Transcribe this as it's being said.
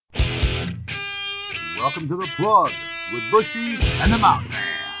Welcome to The Plug with Bushy and the Mountain Man.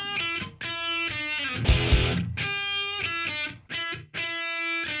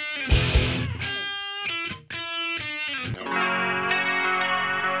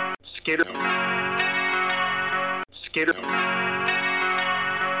 Skitter. Skitter.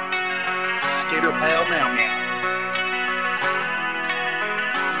 Skitter pal meow meow.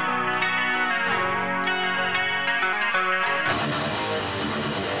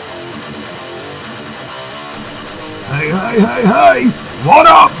 Hey! What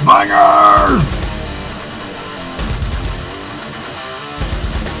up, bangers?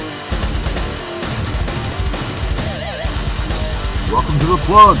 Welcome to The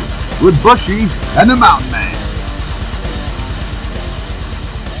Plug with Bushy and the Mountain Man.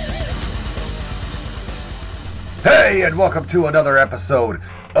 Hey, and welcome to another episode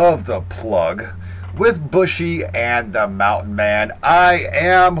of The Plug with Bushy and the Mountain Man. I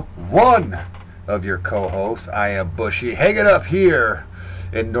am one of your co-hosts. I am Bushy, hanging up here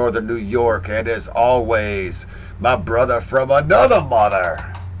in northern New York, and as always, my brother from another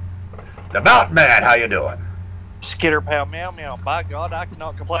mother, the Mountain Man. How you doing? Skitter pal meow meow. By God, I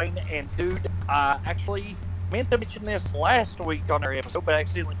cannot complain. And dude, I actually meant to mention this last week on our episode, but I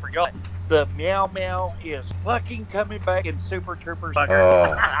accidentally forgot. The meow meow is fucking coming back in Super Troopers. Oh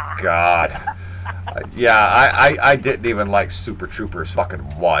God. Yeah, I didn't even like Super Troopers fucking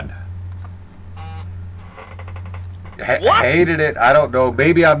 1. Hated it. I don't know.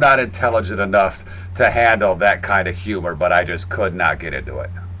 Maybe I'm not intelligent enough to handle that kind of humor, but I just could not get into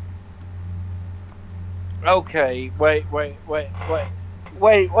it. Okay, wait a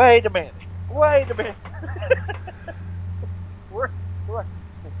minute.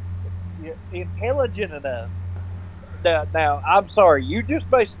 You're intelligent enough. Now, I'm sorry. You just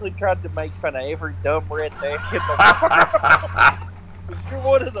basically tried to make fun of every dumb redneck in the world. You're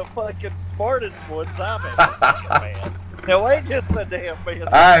one of the fucking smartest ones I've ever met, man. Now, ain't just a damn man.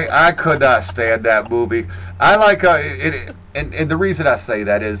 I could not stand that movie. I like and the reason I say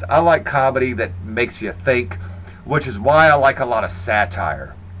that is I like comedy that makes you think, which is why I like a lot of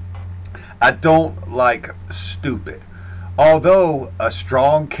satire. I don't like stupid. Although a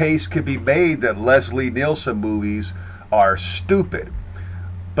strong case could be made that Leslie Nielsen movies are stupid.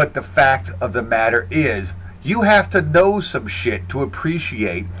 But the fact of the matter is, you have to know some shit to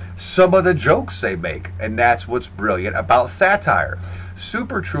appreciate some of the jokes they make. And that's what's brilliant about satire.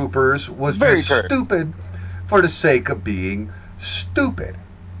 Super Troopers was Very just true. stupid for the sake of being stupid.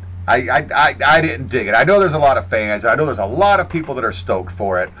 I didn't dig it. I know there's a lot of fans. I know there's a lot of people that are stoked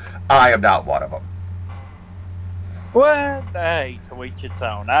for it. I am not one of them. Well, hey, to each its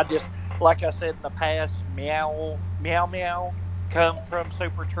own. I just, like I said in the past, meow come from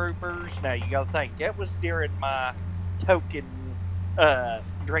Super Troopers. Now, you got to think, that was during my token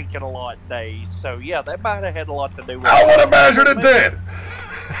drinking a lot days. So, yeah, that might have had a lot to do with it. I would imagine it did.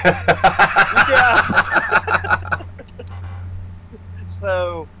 Yeah.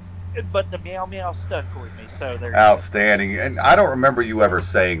 So, but the meow stuck with me. So, there you go. Outstanding. And I don't remember you ever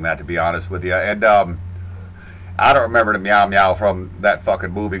saying that, to be honest with you. And I don't remember the meow from that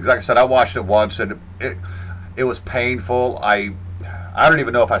fucking movie. Because like I said, I watched it once, and it was painful. I don't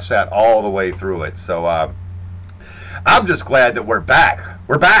even know if I sat all the way through it. So I'm just glad that we're back.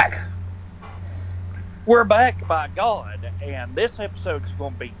 We're back. We're back, by God, and this episode's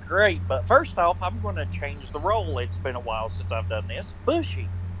going to be great. But first off, I'm going to change the role. It's been a while since I've done this. Bushy,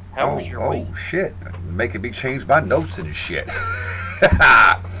 how was your week? Oh, shit. Making me change my notes and shit.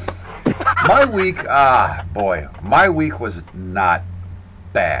 My week, boy, my week was not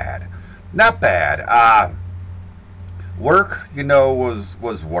bad. Not bad. Work,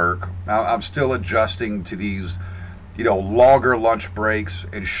 was work. I'm still adjusting to these, longer lunch breaks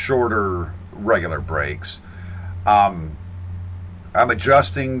and shorter regular breaks. Um, I'm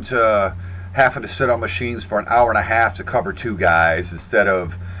adjusting to having to sit on machines for an hour and a half to cover 2 guys instead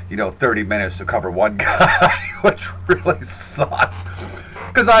of 30 minutes to cover 1 guy, which really sucks.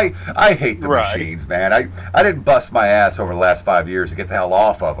 Because I hate the machines, man. I didn't bust my ass over the last 5 years to get the hell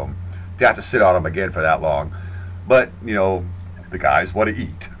off of them, to have to sit on them again for that long. But, the guys want to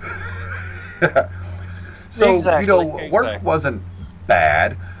eat. So, Exactly. work wasn't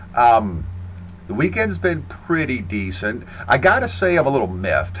bad. The weekend's been pretty decent. I gotta say, I'm a little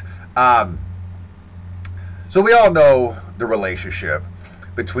miffed. So we all know the relationship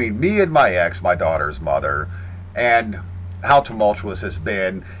between me and my ex, my daughter's mother, and how tumultuous it's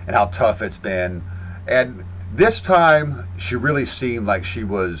been and how tough it's been. And this time, she really seemed like she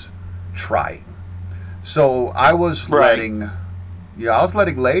was trying. So I was Right.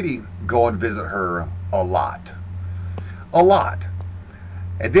 letting Lady go and visit her a lot. A lot.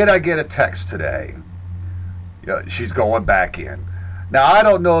 And then I get a text today Yeah, she's going back in. Now I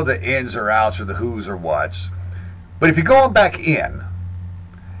don't know the ins or outs or the who's or whats, but if you're going back in,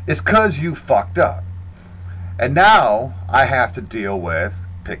 it's because you fucked up. And now I have to deal with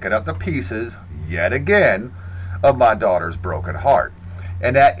picking up the pieces yet again of my daughter's broken heart.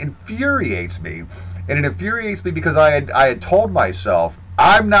 And that infuriates me. And it infuriates me because I had told myself,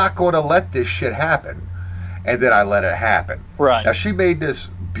 I'm not going to let this shit happen. And then I let it happen. Right. Now, she made this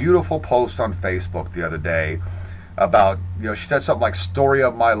beautiful post on Facebook the other day about, she said something like, story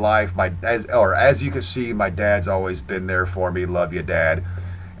of my life. As you can see, my dad's always been there for me. Love you, Dad.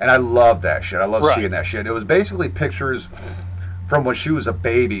 And I love that shit. I love Right. seeing that shit. It was basically pictures from when she was a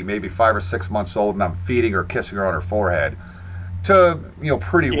baby, maybe 5 or 6 months old, and I'm feeding her, kissing her on her forehead, to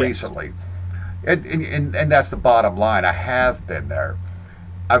pretty Yes. recently. And that's the bottom line. I have been there.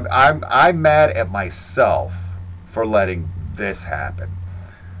 I'm mad at myself for letting this happen.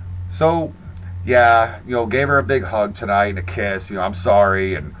 So yeah, gave her a big hug tonight and a kiss. I'm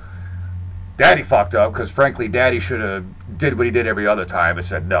sorry, and Daddy fucked up because frankly, Daddy should have did what he did every other time and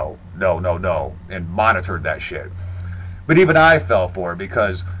said no, no, no, no, and monitored that shit. But even I fell for it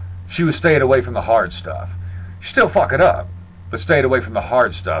because she was staying away from the hard stuff. She's still fucking up, but stayed away from the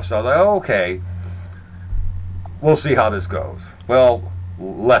hard stuff. So I was like, oh, okay, we'll see how this goes. Well,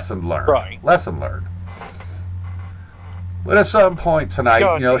 lesson learned. Right. Lesson learned. But at some point tonight,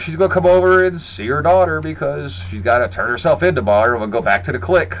 Gotcha. she's gonna come over and see her daughter because she's got to turn herself in tomorrow and go back to the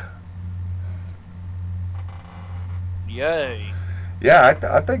clique. Yay. Yeah,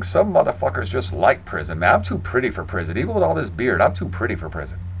 I think some motherfuckers just like prison, man. I'm too pretty for prison. Even with all this beard, I'm too pretty for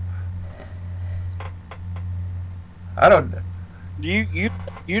prison. I don't.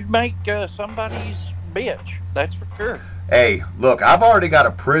 You'd make somebody's bitch. That's for sure. Hey, look, I've already got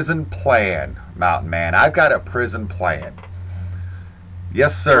a prison plan, Mountain Man. I've got a prison plan.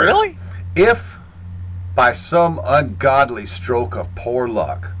 Yes, sir. Really? If by some ungodly stroke of poor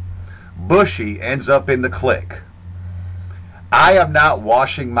luck, Bushy ends up in the clique, I am not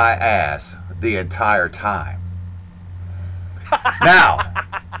washing my ass the entire time. Now,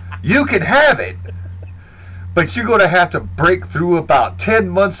 you can have it, but you're going to have to break through about 10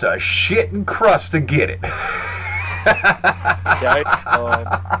 months of shit and crust to get it. Wow.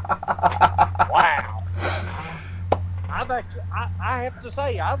 I have to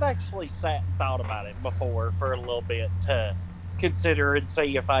say, I've actually sat and thought about it before for a little bit to consider and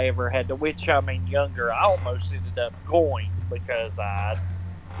see if I ever had to, which, I mean, younger, I almost ended up going because I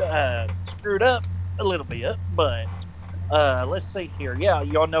screwed up a little bit, but let's see here. Yeah,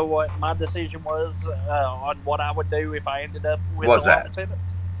 y'all know what my decision was on what I would do if I ended up with a What's long that? sentence?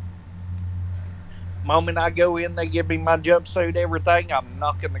 Moment I go in, they give me my jumpsuit, everything. I'm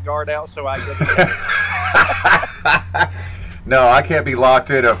knocking the guard out so I get a No, I can't be locked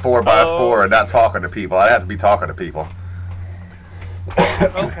in a 4x4 Oh, and not shit. talking to people. I have to be talking to people.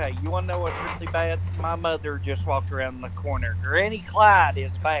 Okay, you want to know what's really bad? My mother just walked around the corner. Granny Clyde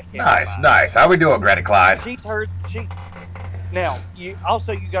is back, Nice, everybody. nice. How we doing, Granny Clyde? She's heard. Now. You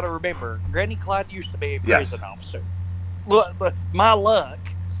got to remember, Granny Clyde used to be a Yes. prison officer. Look, but my luck,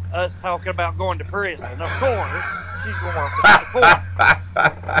 us talking about going to prison. Of course, she's going to work around the corner.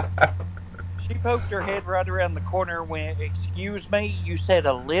 She poked her head right around the corner and went, "Excuse me, you said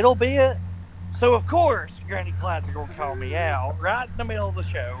a little bit?" So, of course, Granny Clyde's going to call me out right in the middle of the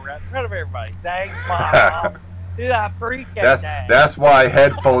show, right in front of everybody. Thanks, Mom. Dude, I appreciate that. That's why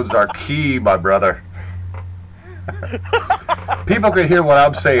headphones are key, my brother. People can hear what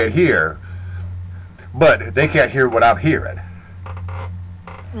I'm saying here, but they can't hear what I'm hearing.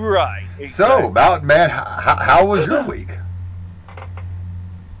 Right, So, exactly. Mountain Man, how was your week?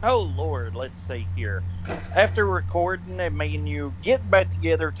 Oh, Lord, let's see here. After recording and me and you getting back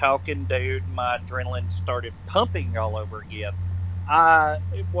together talking, dude, my adrenaline started pumping all over again.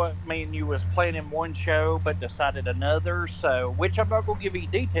 What me and you was planning one show, but decided another. So, which I'm not gonna give you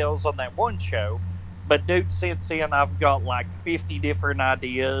details on that one show. But dude, since then I've got like 50 different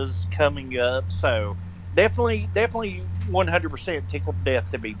ideas coming up. So definitely 100% tickled to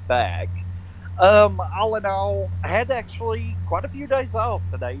death to be back. All in all, I had actually quite a few days off.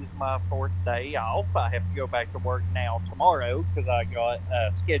 Today's my fourth day off. I have to go back to work now tomorrow because I got a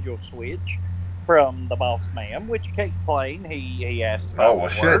schedule switch from the boss man, which can't complain. He asked if I Oh, well,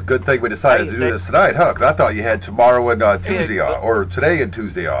 would shit. work. Good thing we decided Hey, to and do this tonight, huh? Because I thought you had tomorrow and yeah, Tuesday off, or today and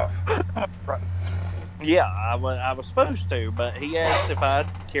Tuesday off. right. Yeah, I was supposed to, but he asked if I'd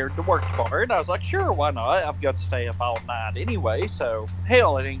cared to work tomorrow, and I was like, sure, why not? I've got to stay up all night anyway, so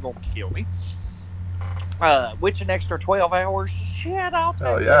hell, it ain't gonna kill me. Which an extra 12 hours, shit, I'll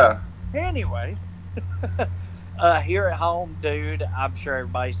Oh, take it. yeah. Anyway, Here at home, dude, I'm sure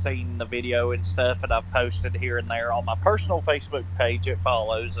everybody's seen the video and stuff, and I've posted here and there on my personal Facebook page that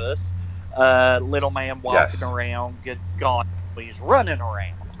follows us. Little man walking Yes. around, good God, he's running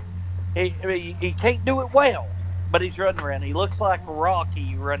around. He can't do it well, but he's running around. He looks like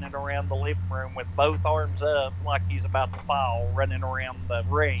Rocky running around the living room with both arms up like he's about to fall, running around the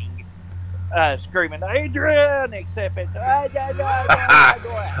ring, screaming, Adrian, except it's, I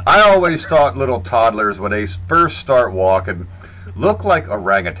always thought little toddlers, when they first start walking, look like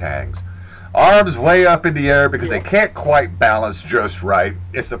orangutans. Arms way up in the air because they yeah. can't quite balance just right.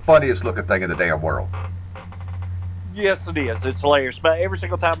 It's the funniest looking thing in the damn world. Yes, it is. It's hilarious. But every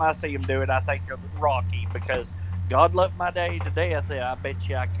single time I see him do it, I think of Rocky because God loved my day to death. And I bet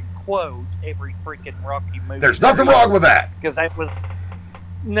you I can quote every freaking Rocky movie There's there nothing wrong is with that. because that was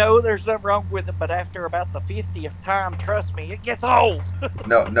no, there's nothing wrong with it. But after about the 50th time, trust me, it gets old.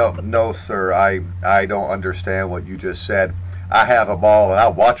 No, no, no, sir. I don't understand what you just said. I have them all, and I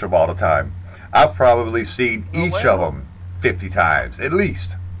watch them all the time. I've probably seen each of Well, them 50 times, at least.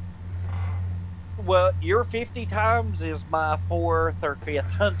 well, your 50 times is my fourth or fifth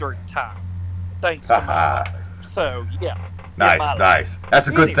hundredth time, thanks to my Haha. father. So yeah, in my Nice, life. nice. That's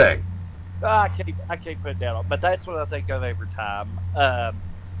a good Anyway, thing. I can't put down on, but that's what I think of every time.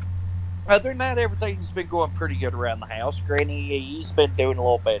 Other than that, everything's been going pretty good around the house. Granny E's been doing a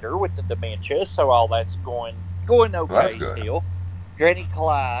little better with the dementia, so all that's going Well, that's okay good. still. Granny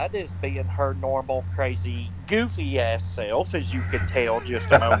Clyde is being her normal, crazy, goofy ass self, as you could tell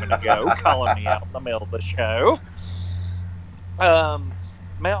just a moment ago, calling me out in the middle of the show. Um,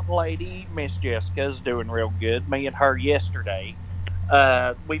 Mountain Lady, Miss Jessica, is doing real good. Me and her yesterday.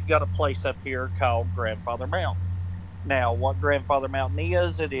 We've got a place up here called Grandfather Mountain. Now, what Grandfather Mountain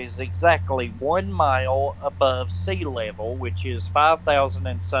is, it is exactly 1 mile above sea level, which is 5,000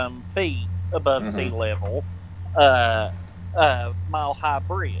 and some feet above sea Hmm. level, mile high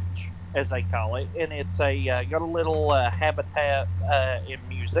bridge, as they call it. And it's got a little habitat and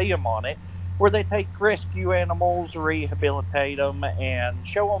museum on it where they take rescue animals, rehabilitate them, and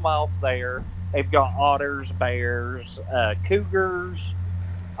show them off there. They've got otters, bears, cougars,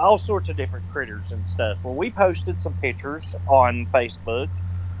 all sorts of different critters and stuff. Well, we posted some pictures on Facebook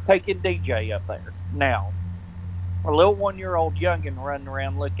taking DJ up there. Now, a little 1 year old youngin running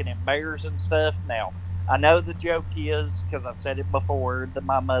around looking at bears and stuff. Now, I know the joke is, because I've said it before, that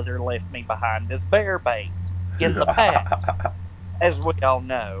my mother left me behind with bear bait in the past. As we all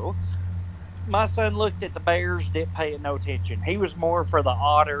know, my son looked at the bears, didn't pay it no attention. He was more for the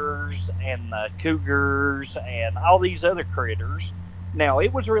otters and the cougars and all these other critters. Now,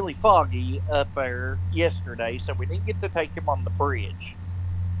 it was really foggy up there yesterday, so we didn't get to take him on the bridge.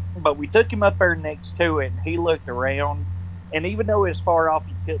 But we took him up there next to it, and he looked around. And even though he was far off,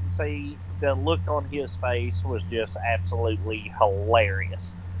 you couldn't see, the look on his face was just absolutely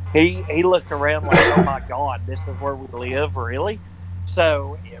hilarious. He looked around like, oh my God, this is where we live, really?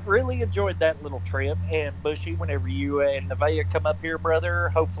 So, really enjoyed that little trip. And Bushy, whenever you and Nevaeh come up here, brother,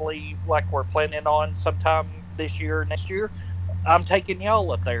 hopefully, like we're planning on sometime this year or next year, I'm taking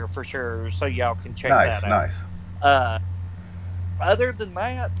y'all up there for sure, so y'all can check Nice, that out. nice. Uh, Other than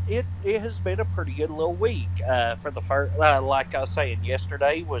that, it has been a pretty good little week. For the first, like I was saying,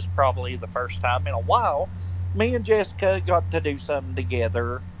 yesterday was probably the first time in a while me and Jessica got to do something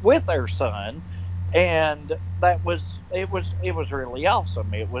together with our son, and it was really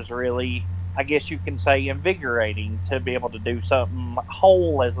awesome. It was really, I guess you can say, invigorating to be able to do something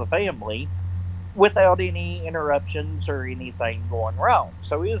whole as a family without any interruptions or anything going wrong.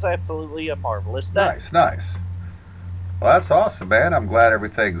 So it was absolutely a marvelous day. Nice, nice. Well, that's awesome, man. I'm glad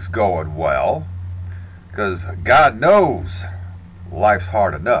everything's going well. Because God knows life's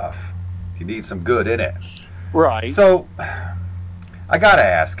hard enough. You need some good in it. Right. So, I gotta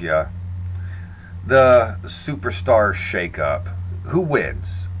ask you, the superstar shakeup, who wins?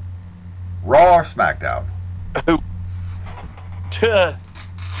 Raw or SmackDown?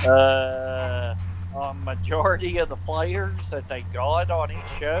 A majority of the players that they got on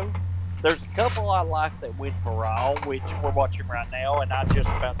each show. There's a couple I like that went for Raw, which we're watching right now, and I just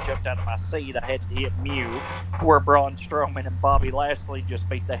about jumped out of my seat. I had to hit mute, where Braun Strowman and Bobby Lashley just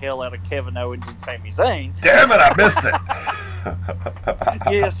beat the hell out of Kevin Owens and Sami Zayn. Damn it, I missed it.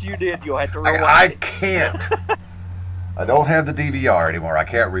 Yes, you did. You'll have to I rewind it. can't. I don't have the DVR anymore. I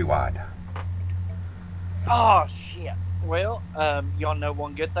can't rewind. Oh shit. Well, y'all know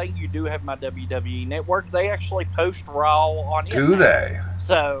one good thing. You do have my WWE network. They actually post Raw on it Do now. they?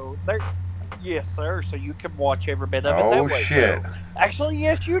 So there, yes, sir. So you can watch every bit of it Oh, that way. shit. So actually,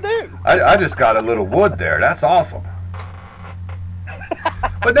 yes, you do. I just got a little wood there. That's awesome.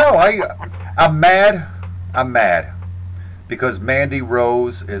 But no, I'm mad I'm mad because Mandy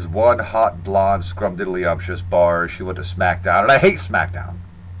Rose is one hot blonde scrumdiddlyumptious bar. She went to SmackDown, and I hate SmackDown.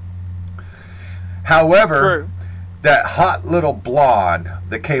 However, True. that hot little blonde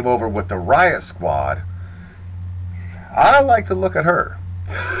that came over with the Riot Squad, I like to look at her.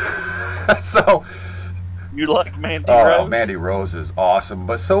 So, You like Mandy oh, Rose? Mandy Rose is awesome,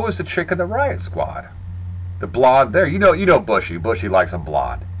 but so is the chick in the Riot Squad. The blonde there, you know Bushy. Bushy likes a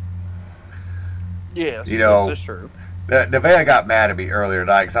blonde. You Yes, this know, is true. Nevaeh got mad at me earlier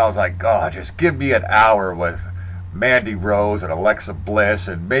tonight because I was like, God, just give me an hour with Mandy Rose and Alexa Bliss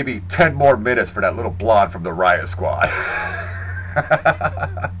and maybe 10 more minutes for that little blonde from the Riot Squad.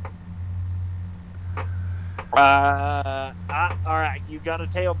 All right, you got to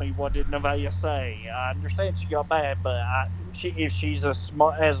tell me, what did Nevaeh say? I understand she got mad, but if she's as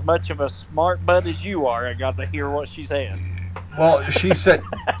much of a smart butt as you are, I got to hear what she said. Well, she said,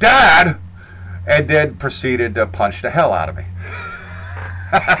 Dad, and then proceeded to punch the hell out of me.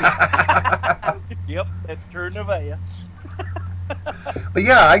 Yep, that's true, Nevaeh. But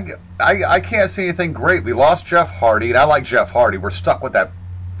yeah, I can't see anything great. We lost Jeff Hardy, and I like Jeff Hardy. We're stuck with that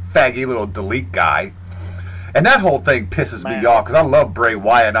faggy little delete guy. And that whole thing pisses me Man, off because I love Bray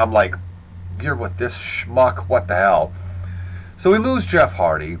Wyatt, and I'm like, you're with this schmuck, what the hell? So we lose Jeff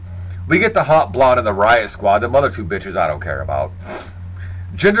Hardy. We get the hot blonde in the Riot Squad. Them other two bitches I don't care about.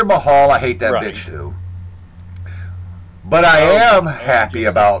 Jinder Mahal, I hate that bitch right. too. But I Oh am yeah, and happy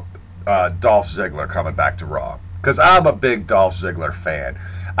just about Dolph Ziggler coming back to Raw because I'm a big Dolph Ziggler fan.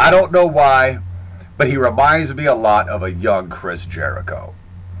 I don't know why, but he reminds me a lot of a young Chris Jericho.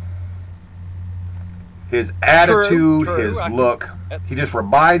 His attitude, true. his I can see look, that. he just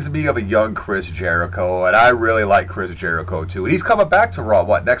reminds me of a young Chris Jericho, and I really like Chris Jericho too. And he's coming back to Raw,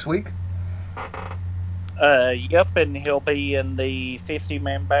 what, next week? Yep, and he'll be in the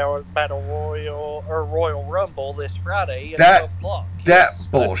 50-man battle royal or Royal Rumble this Friday at That 12 o'clock. that Yes, that is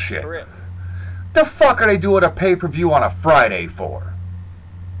bullshit. correct. The fuck are they doing a pay-per-view on a Friday for?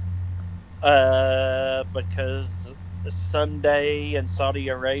 Because Sunday in Saudi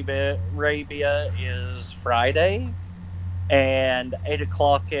Arabia is Friday, and 8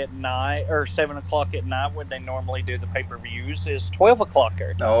 o'clock at night or 7 o'clock at night when they normally do the pay-per-views is 12 o'clock our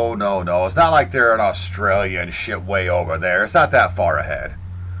time. No, no, no. It's not like they're in Australia and shit way over there. It's not that far ahead.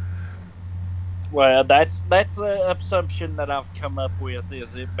 Well, that's the assumption that I've come up with,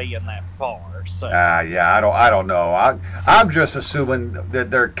 is it being that far. So Yeah, I don't know. I'm just assuming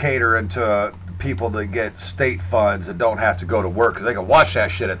that they're catering to people that get state funds and don't have to go to work because they can watch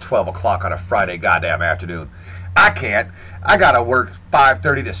that shit at 12 o'clock on a Friday goddamn afternoon. I can't. I gotta work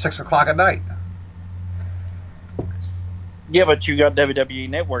 5:30 to 6 o'clock at night. yeah, but you got WWE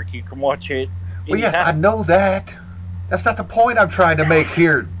Network. You can watch it Well, yes, I anytime. know that. That's not the point I'm trying to make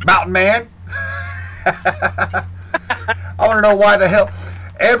here, Mountain Man. I want to know why the hell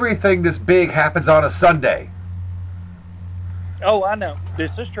everything this big happens on a Sunday. Oh, I know.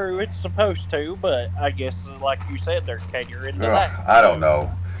 This is true. It's supposed to, but I guess, like you said, they're catering to Ugh, that. I don't So,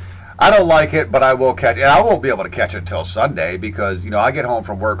 know. I don't like it, but I will catch it. And I won't be able to catch it until Sunday because I get home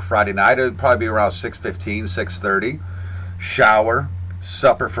from work Friday night. It'll probably be around 6:15, 6:30. Shower,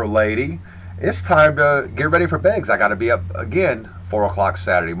 supper for lady. It's time to get ready for bed 'cause I got to be up again 4 o'clock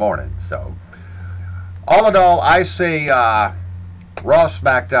Saturday morning. So all in all, I say Raw,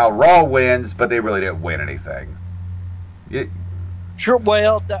 SmackDown. Raw wins, but they really didn't win anything. It, sure.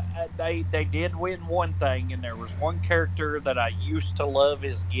 Well, they did win one thing, and there was one character that I used to love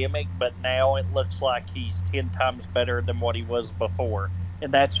his gimmick, but now it looks like he's 10 times better than what he was before,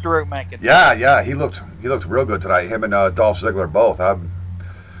 and that's Drew yeah, McIntyre. yeah, he looked real good tonight. Him and Dolph Ziggler both.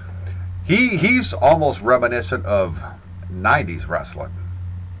 He's almost reminiscent of '90s wrestling.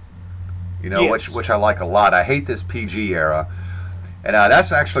 Which Yes. which I like a lot. I hate this PG era, and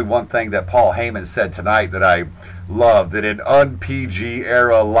that's actually one thing that Paul Heyman said tonight that I love. That in un-PG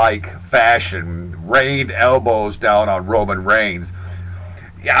era like fashion, rained elbows down on Roman Reigns.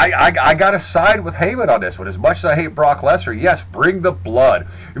 Yeah, I got to side with Heyman on this one. As much as I hate Brock Lesnar, yes, bring the blood.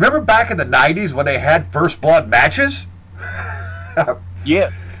 Remember back in the '90s when they had first blood matches?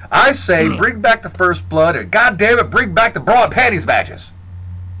 Yeah. I say bring back the first blood, and God damn it, bring back the bra and panties matches.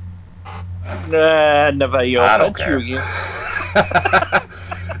 Nevaeh will I don't punch you care. again.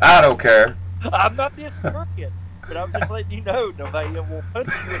 I don't care. I'm not disagreeing, but I'm just letting you know Nevaeh will punch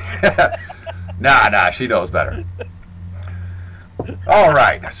you again. Nah, she knows better. All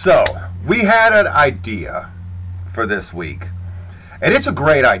right, so we had an idea for this week, and it's a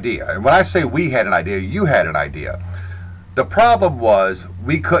great idea. And when I say we had an idea, you had an idea. The problem was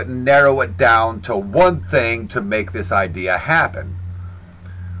we couldn't narrow it down to one thing to make this idea happen.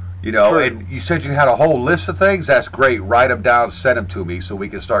 You know, True. and you said you had a whole list of things. That's great. Write them down, send them to me so we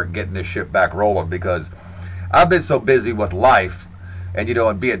can start getting this shit back rolling because I've been so busy with life and,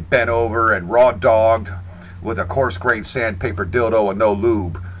 and being bent over and raw dogged with a coarse grained sandpaper dildo and no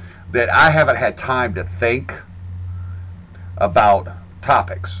lube that I haven't had time to think about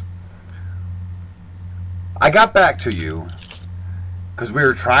topics. I got back to you because we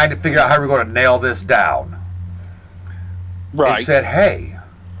were trying to figure out how we were going to nail this down and Right. said, hey,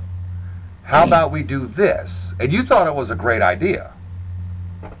 how about we do this? And you thought it was a great idea.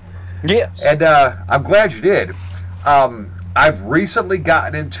 Yes. And I'm glad you did. I've recently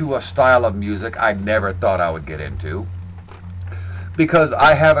gotten into a style of music I never thought I would get into because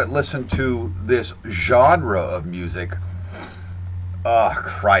I haven't listened to this genre of music,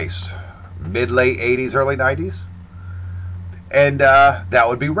 Christ, mid late 80s, early 90s. And that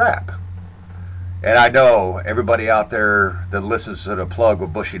would be rap. And I know everybody out there that listens to the plug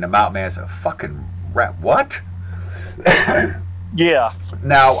with Bushy the Mountain Man says, fucking rap, what? Yeah.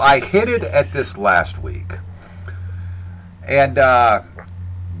 Now, I hit it at this last week and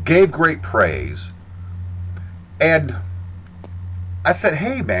gave great praise. And I said,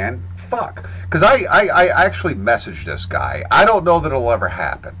 hey, man, fuck. Because I actually messaged this guy. I don't know that it'll ever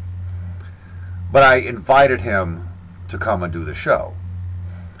happen. But I invited him to come and do the show.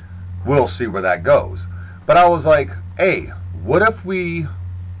 We'll see where that goes. But I was like, hey, what if we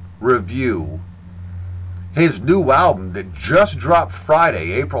review his new album that just dropped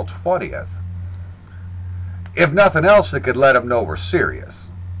Friday, April 20th? If nothing else, it could let him know we're serious.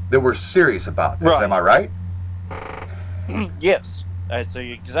 That we're serious about this. Am Right. I right? Yes. That's All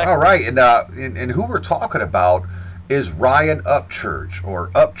exactly right. right. And who we're talking about is Ryan Upchurch, or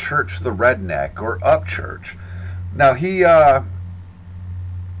Upchurch the Redneck, or Upchurch. Now, he, as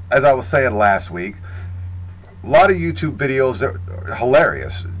I was saying last week, a lot of YouTube videos that are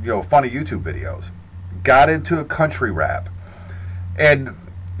hilarious, funny YouTube videos. Got into country rap. And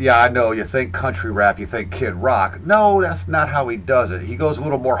yeah, I know you think country rap, you think Kid Rock. No, that's not how he does it. He goes a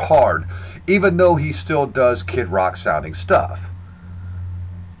little more hard, even though he still does Kid Rock sounding stuff.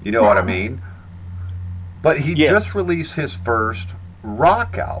 You know what I mean? But he just Yes. released his first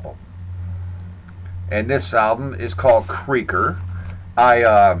rock album. And this album is called Creaker.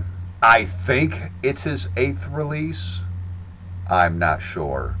 I think it's his eighth release. I'm not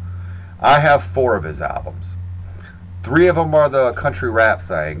sure. I have four of his albums. Three of them are the country rap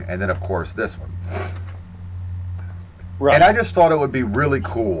thing, and then of course this one. And Right. I just thought it would be really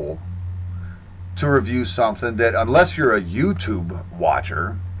cool to review something that, unless you're a YouTube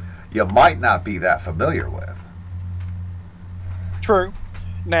watcher, you might not be that familiar with. True.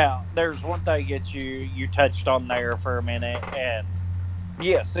 Now, there's one thing that you touched on there for a minute, and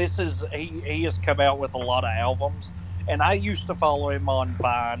yes, this is he has come out with a lot of albums, and I used to follow him on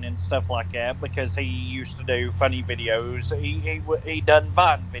Vine and stuff like that because he used to do funny videos. He done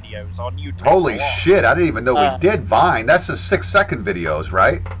Vine videos on YouTube a Holy lot. shit, I didn't even know we Uh, did Vine. That's the 6 second videos,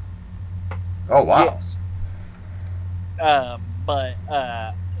 right? Oh, wow. yes. But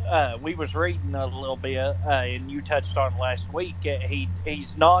we was reading a little bit, and you touched on last week.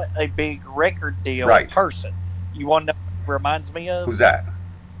 He's not a big record deal Right. person. You want to know what he reminds me of? Who's that?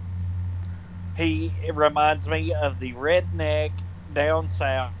 He reminds me of the redneck down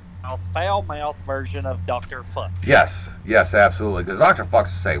south foul mouth version of Dr. Fuck. Yes, yes, absolutely. Because Dr.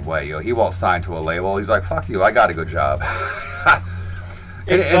 Fuck's the same way. He won't sign to a label. He's like, fuck you, I got a good job.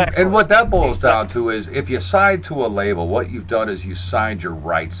 And Exactly. what that boils Exactly. down to is if you sign to a label, what you've done is you signed your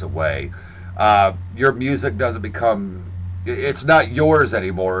rights away. Your music doesn't become, it's not yours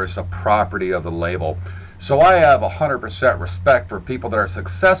anymore, it's a property of the label. So I have 100% respect for people that are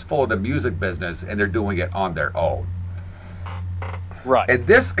successful in the music business and they're doing it on their own. Right. And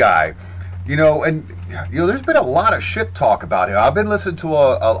this guy, and there's been a lot of shit talk about him. I've been listening to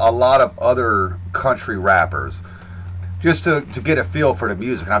a lot of other country rappers just to get a feel for the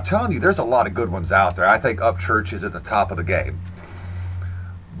music. And I'm telling you, there's a lot of good ones out there. I think Upchurch is at the top of the game.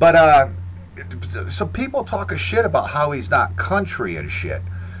 But so people talking shit about how he's not country and shit.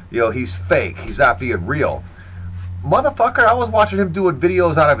 He's fake. He's not being real. Motherfucker, I was watching him doing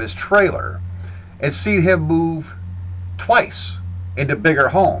videos out of his trailer and seeing him move twice into bigger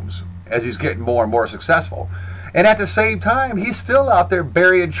homes as he's getting more and more successful. And at the same time, he's still out there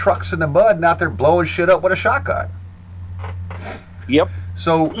burying trucks in the mud and out there blowing shit up with a shotgun. Yep.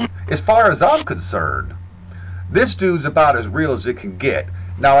 So, as far as I'm concerned, this dude's about as real as it can get.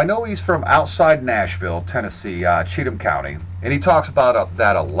 Now, I know he's from outside Nashville, Tennessee, Cheatham County, and he talks about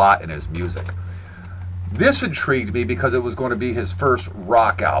that a lot in his music. This intrigued me because it was going to be his first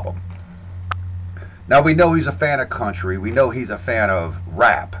rock album. Now, we know he's a fan of country. We know he's a fan of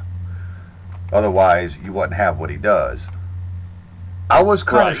rap. Otherwise, you wouldn't have what he does. I was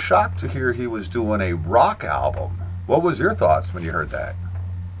kind of Right. shocked to hear he was doing a rock album. What was your thoughts when you heard that?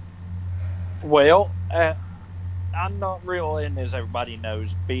 Well, I'm not real in, as everybody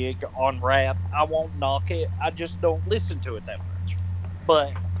knows, big on rap. I won't knock it. I just don't listen to it that much.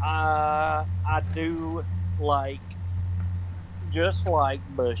 But I do like, just like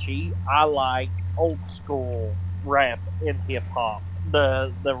Bushy, I like old school rap and hip hop,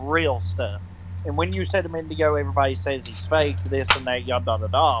 the real stuff. And when you said a minute ago, everybody says he's fake, this and that, yada da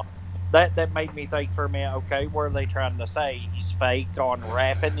da. That made me think for a minute. Okay, what are they trying to say? He's fake on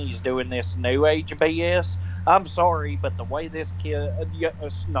rapping. He's doing this new age BS. I'm sorry, but the way this kid,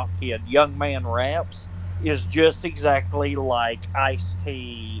 not kid, young man raps is just exactly like Ice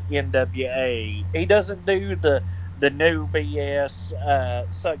T, NWA. He doesn't do the new BS,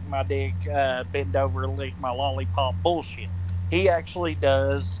 suck my dick, bend over, lick my lollipop bullshit. He actually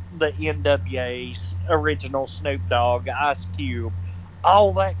does the NWA's original Snoop Dogg, Ice Cube,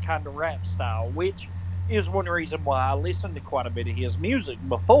 all that kind of rap style, which is one reason why I listened to quite a bit of his music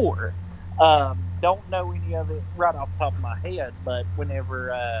before. Don't know any of it right off the top of my head, but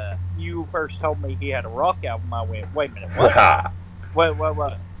whenever you first told me he had a rock album, I went, wait a minute, what? Wait.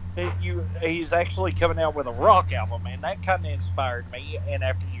 He's actually coming out with a rock album, and that kind of inspired me. And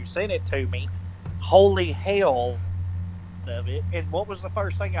after you sent it to me, holy hell of it! And what was the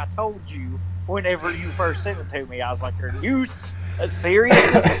first thing I told you whenever you first sent it to me? I was like, "Are you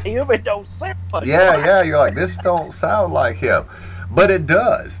serious? This is him. It don't sound much Yeah, like." yeah. You're like, this don't sound like him, but it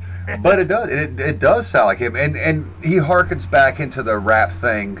does. But it does. It does sound like him, and he harkens back into the rap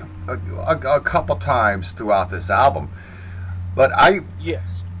thing a couple times throughout this album. But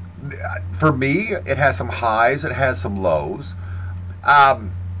Yes. for me, it has some highs, it has some lows.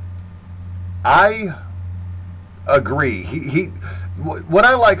 Um, I agree. What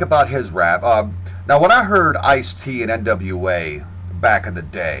I like about his rap. Now, when I heard Ice T and N.W.A. back in the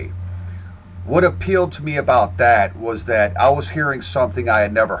day, what appealed to me about that was that I was hearing something I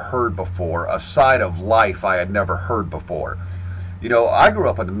had never heard before, a side of life I had never heard before. You know, I grew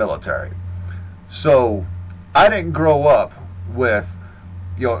up in the military, so I didn't grow up with,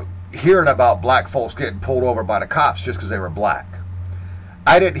 hearing about black folks getting pulled over by the cops just because they were black.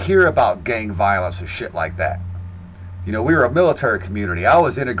 I didn't hear about gang violence and shit like that. You know, we were a military community. I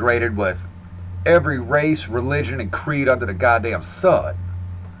was integrated with every race, religion, and creed under the goddamn sun.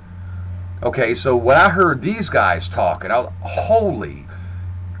 Okay, so when I heard these guys talking, I was, holy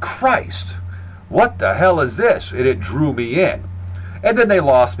Christ, what the hell is this? And it drew me in. And then they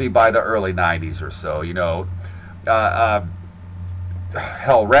lost me by the early 90s or so, Uh, uh,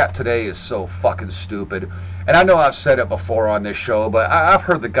 hell, rap today is so fucking stupid. And I know I've said it before on this show, but I've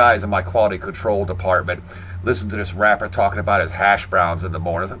heard the guys in my quality control department listen to this rapper talking about his hash browns in the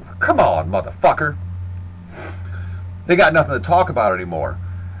morning. Like, come on, motherfucker. They got nothing to talk about anymore.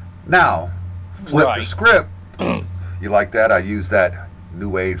 Now, flip the Right. script. You like that? I use that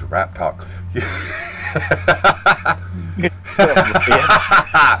new age rap talk. Son of a bitch.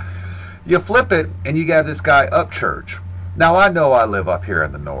 You flip it, and you got this guy Upchurch. Now, I know I live up here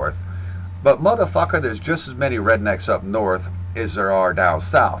in the north, but motherfucker, there's just as many rednecks up north as there are down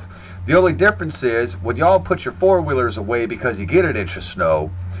south. The only difference is when y'all put your four wheelers away because you get an inch of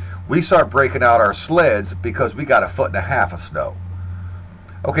snow, we start breaking out our sleds because we got a foot and a half of snow.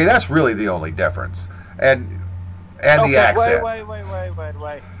 Okay, that's really the only difference. And the Okay, wait, accent. wait, wait, wait, wait,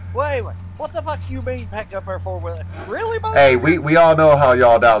 wait, wait. What the fuck you mean pack up our 4 wheeler? Really, Hey, motherfucker? we all know how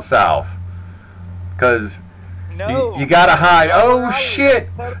y'all down south. Because you No, gotta no, hide. not where Oh I live,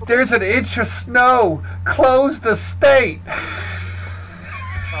 shit! son of a There's an bitch. inch of snow. Close the state.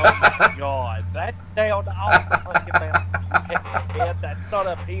 Oh my god, that's down off the fucking mountain, you head. That's not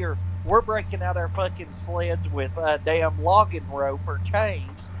up here. We're breaking out our fucking sleds with a damn logging rope or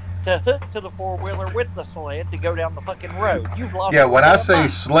chains to hook to the 4 wheeler with the sled to go down the fucking road. You've lost Yeah, your when I damn say mind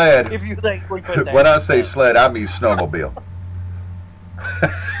sled, if you think we put that when I shit say together. sled, I mean snowmobile.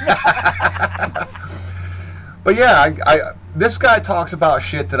 But yeah, this guy talks about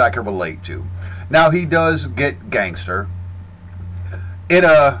shit that I can relate to. Now he does get gangster in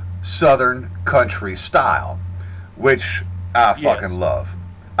a southern country style, which I fucking Yes. love.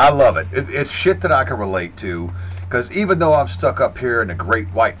 I love it. It's shit that I can relate to. Because even though I'm stuck up here in the great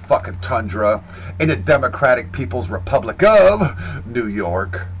white fucking tundra in the Democratic People's Republic of New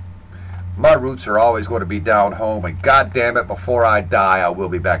York, my roots are always going to be down home. And God damn it, before I die, I will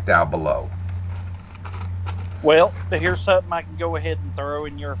be back down below. Well, here's something I can go ahead and throw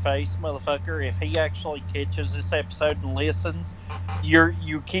in your face, motherfucker. If he actually catches this episode and listens,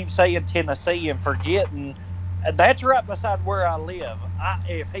 you keep saying Tennessee and forgetting That's right beside where I live.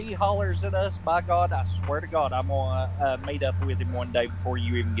 If he hollers at us, by God, I swear to God, I'm gonna meet up with him one day before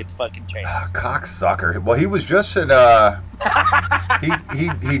you even get the fucking chance. Cocksucker. Well, he was just in.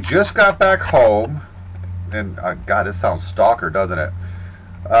 He just got back home, and God, this sounds stalker, doesn't it?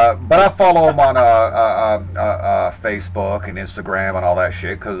 But I follow him on Facebook and Instagram and all that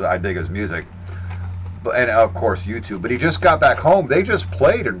shit because I dig his music. And of course YouTube. But he just got back home. They just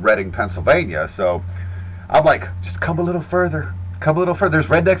played in Reading, Pennsylvania. So I'm like, just come a little further. Come a little further. There's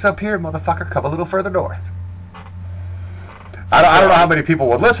rednecks up here, motherfucker. Come a little further north. I don't know how many people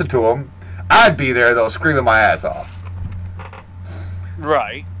would listen to him. I'd be there though, screaming my ass off.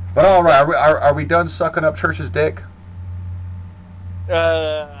 Right. But all right, are we done sucking up Church's dick?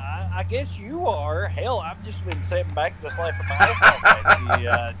 I guess you are. Hell, I've just been sitting back just laughing my ass off at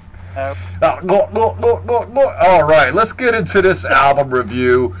you. All right, let's get into this album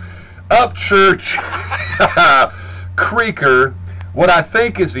review. Upchurch, Creaker, what I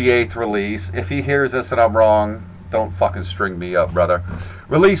think is the 8th release. If he hears this and I'm wrong, don't fucking string me up, brother.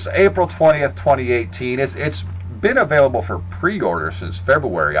 Released April 20th, 2018. It's been available for pre-order since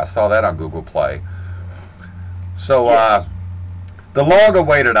February. I saw that on Google Play. So, yes. the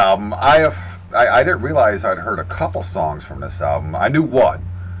long-awaited album. I didn't realize I'd heard a couple songs from this album. I knew one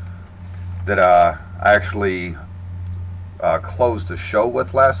that I actually closed the show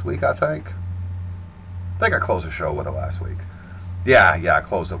with last week, I think. I closed the show with it last week. Yeah, I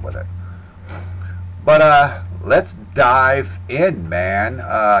closed it with it. But let's dive in, man.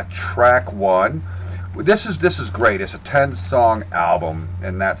 Track 1. This is great. It's a 10-song album,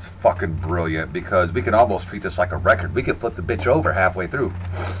 and that's fucking brilliant because we can almost treat this like a record. We can flip the bitch over halfway through.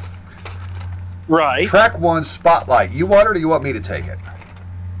 Right. Track 1, Spotlight. You want it or you want me to take it?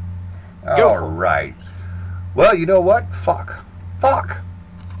 Go for All right. Well, you know what? Fuck. I'm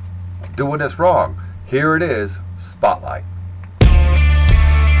doing this wrong. Here it is, Spotlight.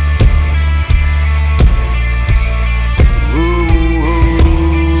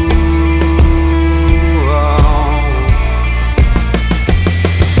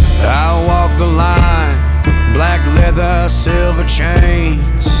 I walk the line, black leather, silver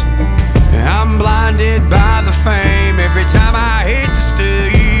chains. I'm blinded by the fame every time I hit the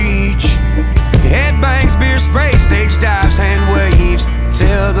stage. Headbangs, beer spray, stage dives, hand waves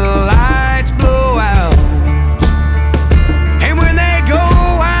till the lights blow out. And when they go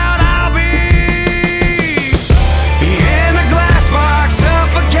out, I'll be in a glass box,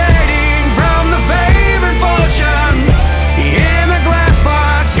 suffocating from the fame and fortune. In a glass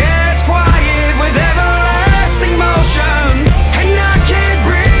box, yeah, it's quiet with everlasting motion. And I can't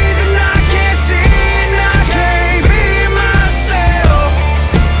breathe, and I can't see, and I can't be myself.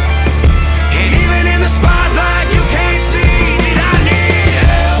 And even in the spotlight, you can't see that I need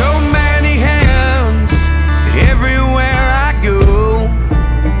help. So many hands everywhere I go,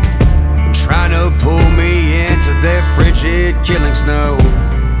 trying to pull me into their frigid killing snow.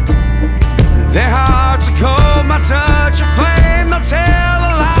 Their hearts are cold, my touch a flame. They'll tell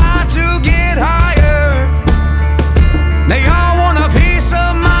a lie to get higher. They all want a piece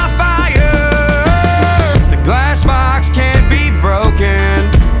of my fire. The glass box can't be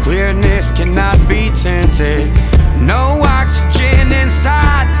broken, clearness cannot be tinted. No oxygen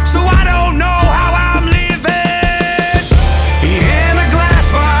inside, so I don't know how I'm living. In a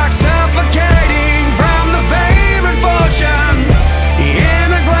glass box, suffocating from the fame and fortune. In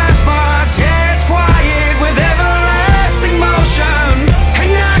a glass box, yeah, it's quiet with everlasting motion.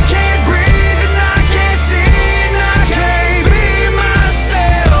 And I can't breathe, and I can't see, and I can't be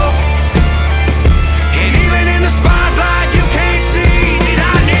myself. And even in the spotlight, you can't see that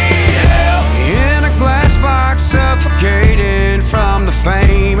I need help. In a glass box, suffocating from the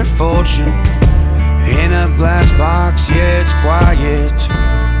fame and fortune. In a glass box, yeah, it's quiet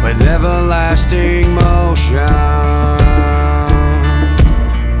with everlasting motion.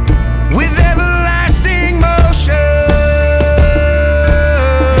 With everlasting motion.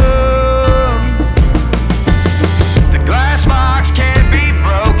 The glass box can't be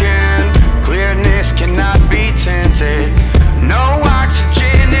broken, clearness cannot be tinted. No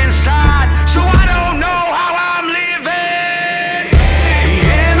oxygen inside, so I don't know how I'm living.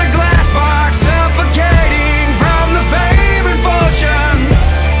 In a glass box, suffocating from the fame and fortune.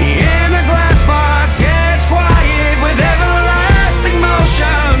 In a glass box, yeah, it's quiet with everlasting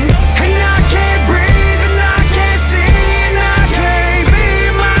motion. And I can't breathe, and I can't see, and I can't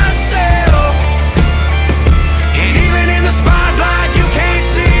be myself. And even in the spotlight, you can't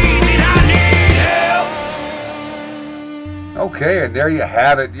see that I need help. Okay, and there you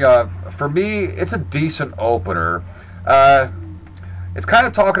have it. For me, it's a decent opener. Uh, It's kind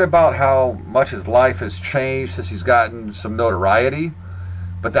of talking about how much his life has changed since he's gotten some notoriety.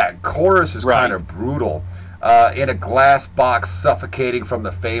 But that chorus is kind Right. of brutal. In a glass box, suffocating from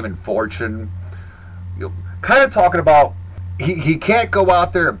the fame and fortune. Kind of talking about he can't go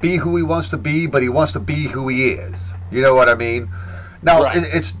out there and be who he wants to be, but he wants to be who he is. You know what I mean? Now Right. it's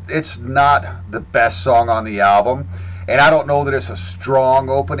not the best song on the album, and I don't know that it's a strong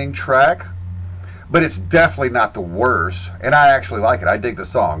opening track, but it's definitely not the worst. And I actually like it. I dig the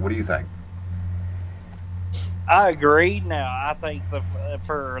song. What do you think? I agree. Now, I think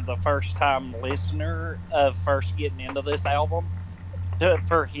for the first time listener of first getting into this album,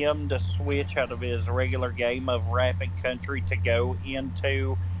 for him to switch out of his regular game of rap and country to go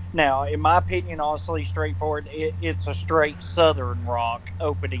into, now, in my opinion, honestly, straightforward, it's a straight Southern rock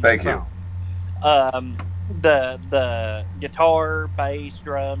opening Thank you. song. The guitar, bass,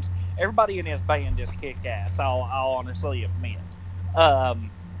 drums, everybody in his band is kick ass. I'll honestly admit.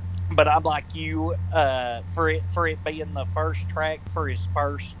 Um, but I'm like you, for it being the first track for his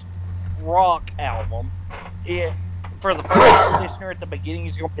first rock album, it for the first time listener at the beginning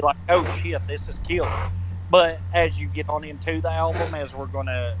is gonna be like, oh shit, this is killer. But as you get on into the album, as we're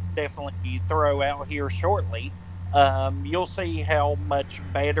gonna definitely throw out here shortly, you'll see how much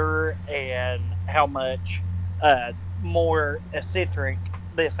better and how much more eccentric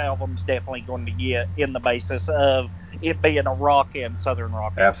this album's definitely going to get in the basis of it being a rock and southern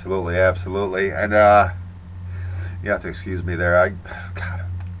rock album. Absolutely, absolutely. And you have to excuse me there. I God,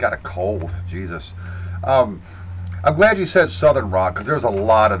 got a cold. Jesus. Um, I'm glad you said Southern rock because there's a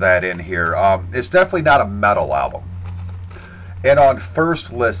lot of that in here. It's definitely not a metal album. And on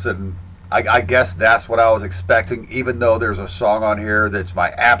first listen, I guess that's what I was expecting, even though there's a song on here that's my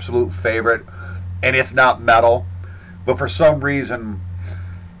absolute favorite, and it's not metal. But for some reason,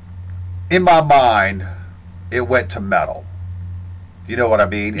 in my mind, it went to metal. You know what I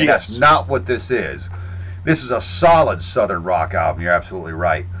mean? And that's Yes. not what this is. This is a solid Southern rock album. You're absolutely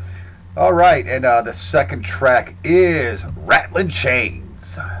right. All right, and the second track is Rattling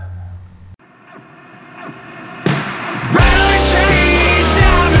Chains. Rattling chains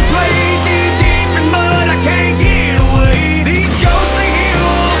down the blade, knee deep in mud, I can't get away. These ghostly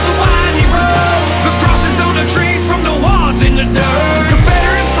hills, the windy road, the crosses on the trees from the walls in the dirt.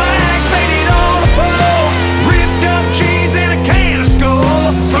 Confederate flags faded on the pole, ripped up jeans and a can of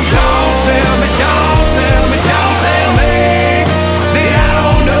skull. So don't tell me, don't tell me, don't tell me that I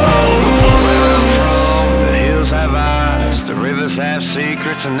don't know where I'm from. The hills have eyes, the rivers have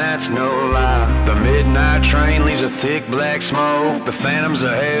secrets, and that's no lie. The midnight train leaves a thick black smoke. The phantoms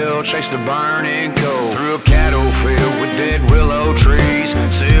of hell chase the burning coal. Through a cattle field with dead willow trees,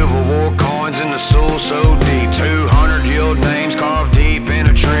 Civil War coins in the soul so deep. 200-year-old names carved deep in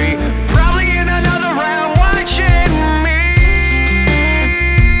a tree. Probably in another round watching me.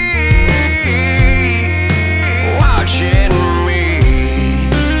 Watching me.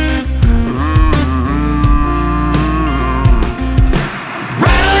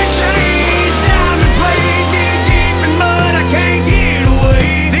 Rattling chains down the blade, knee deep in mud, I can't get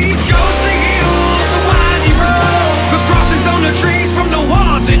away. These ghostly hills, the windy road, the crosses on the trees from the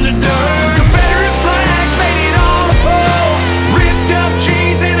walls in the dirt. Confederate flags faded on the pole, ripped up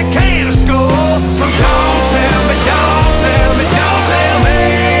jeans and a can of skull. So don't tell me, don't tell me, don't tell me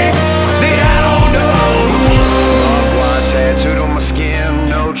that I don't know the woods. Barbed wire tattooed on my skin,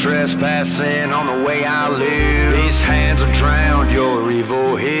 no trespassing on the way I live. These hands will drown your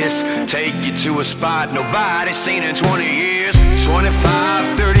evil hiss, take you to a spot nobody's seen in 20 years.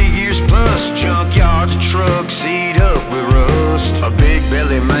 25, 30 years plus, junkyards and trucks eat up with rust. A big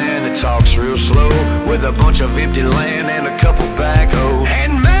belly man that talks real slow, with a bunch of empty land and a couple backhoes.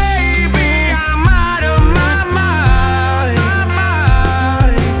 And maybe I'm out of my mind,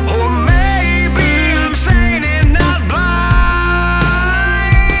 or maybe I'm sane and not blind.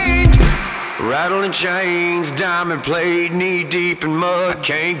 Rattling chains, diamond plate, knee deep in mud,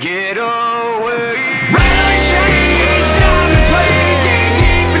 can't get away. Rattling chains, diamond plate, knee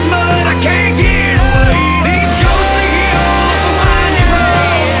deep in mud, I can't get away. These ghostly hills, the winding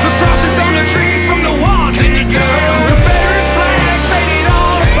road, the crosses on the trees from the walls in the dirt. Confederate flags faded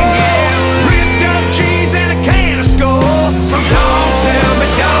on the pole, ripped up jeans and a can of skull. So don't tell me,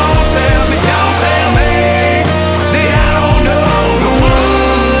 don't tell me, don't tell me that I don't know the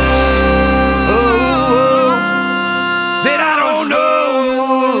woods. That I don't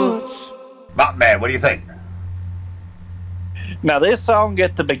know the woods. Man, what do you think? Now, this song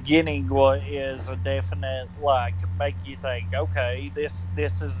at the beginning is a definite like make you think. Okay, this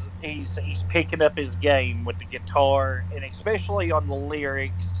is he's picking up his game with the guitar and especially on the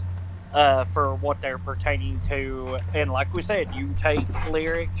lyrics. for what they're pertaining to. And like we said, you can take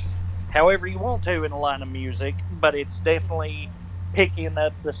lyrics however you want to in a line of music, but it's definitely picking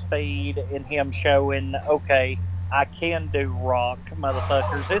up the speed and him showing, okay, I can do rock,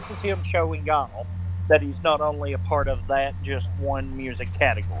 motherfuckers. This is him showing y'all that he's not only a part of that just one music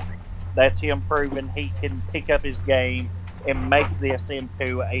category. That's him proving he can pick up his game and make this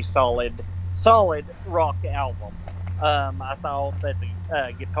into a solid rock album. I thought that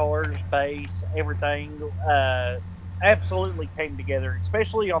the guitars, bass, everything absolutely came together,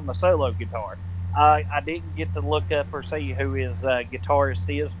 especially on the solo guitar. I didn't get to look up or see who his guitarist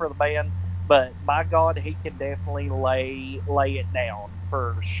is for the band, but by God, he can definitely lay it down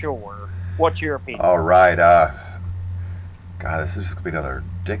for sure. What's your opinion? All right. God, this is gonna be another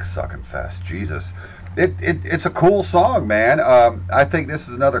dick sucking fest. Jesus. It's a cool song, man. I think this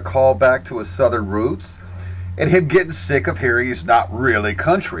is another callback to his southern roots and him getting sick of hearing he's not really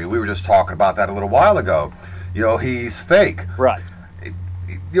country. We were just talking about that a little while ago. He's fake. Right.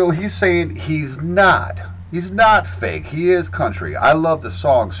 He's saying he's not. He's not fake. He is country. I love the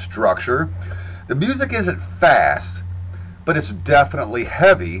song structure. The music isn't fast, but it's definitely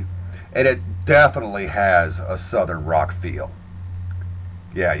heavy, and it definitely has a southern rock feel.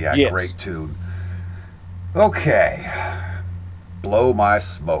 Yeah, yeah, Yes. great tune. Okay, blow my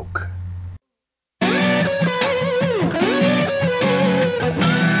smoke.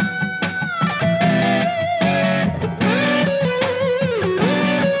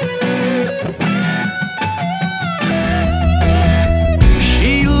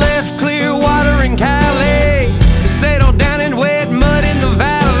 She left Clearwater and Cali to settle down in wet mud in the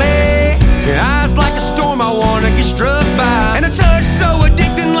valley. Her eyes like a storm I wanna get struck by, and a touch so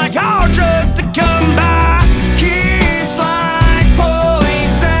addicting like hard drugs to come by. Kiss like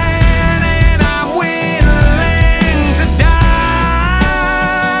poison, and I'm willing to die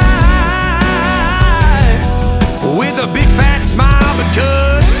with a big fat smile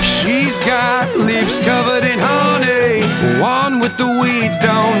because she's got lips covered in honey. One with the weeds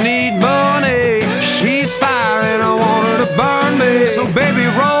don't need money. She's fire and I want her to burn me. So baby,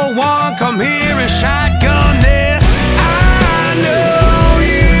 roll one, come here and shotgun this. I know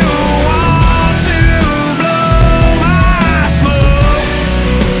you want to blow my smoke.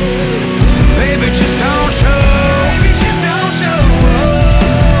 Baby, just don't show. Baby, just don't show.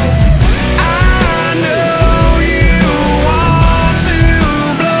 I know you want to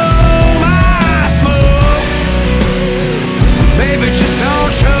blow my smoke. Baby, just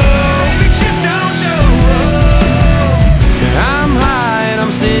don't show. Baby, just don't show. I'm high and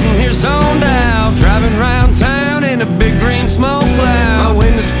I'm sitting here zoned out, driving round town in a big green smoke cloud. My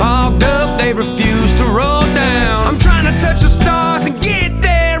windows fogged up, they refuse to roll down. I'm trying to touch the stars and get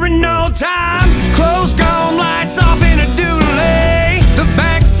there in no time. Clothes gone, lights off in a doodle. The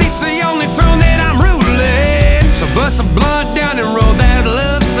back seat's the only throne that I'm ruling. So bust a blunt down and roll that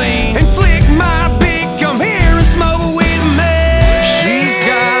love scene and flick my big come here and smoke with me. She's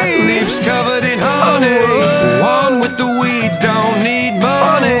got lips covered in honey. One with the weeds don't need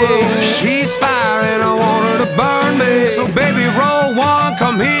money. She's fire and I want her to burn me. So baby, roll one,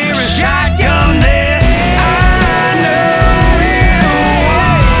 come here and shotgun this. I know you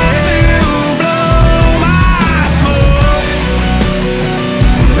want to blow my smoke.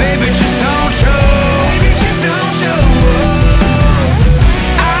 Baby, just don't show. Baby, just don't show.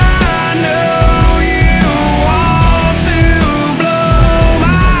 I know you want to blow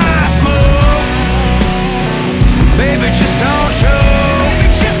my smoke. Baby, just don't show.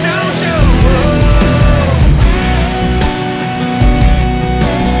 Baby, just don't show.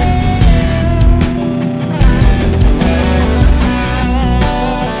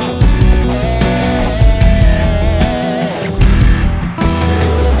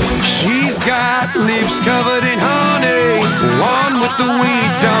 She's got lips covered in honey. One with the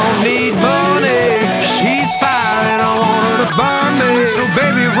weeds don't need money. She's fire and I want her to burn me. So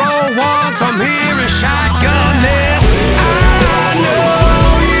baby, roll one, come here and shotgun this. I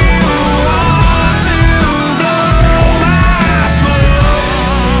know you want to blow my smoke.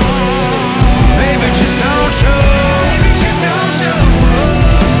 Baby, just don't show. Baby, just don't show.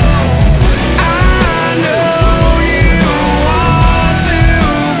 I know you want to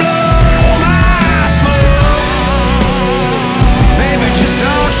blow my smoke. Baby, just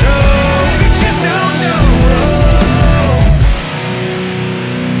don't show. Baby, just don't show.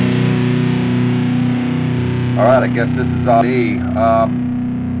 All right, I guess this is on me.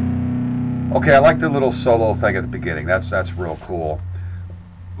 Okay, I like the little solo thing at the beginning. That's real cool.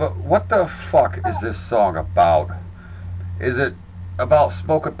 But what the fuck is this song about? Is it about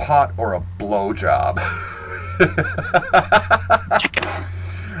smoking pot or a blowjob?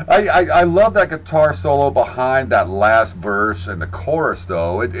 I love that guitar solo behind that last verse and the chorus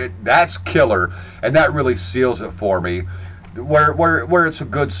though. That's killer, and that really seals it for me. Where it's a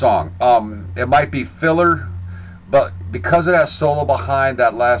good song. It might be filler, but because of that solo behind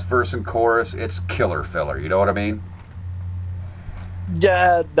that last verse and chorus, it's killer filler. You know what I mean?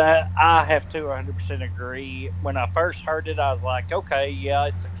 Yeah, that I have to 100% agree. When I first heard it, I was like, okay, yeah,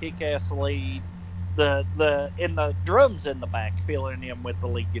 it's a kick-ass lead. The drums in the back filling in with the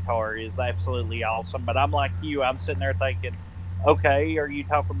lead guitar is absolutely awesome. But I'm like you, I'm sitting there thinking, okay, are you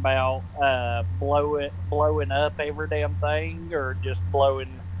talking about blowing up every damn thing, or just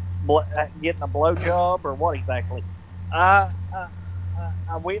getting a blow job, or what exactly? I, I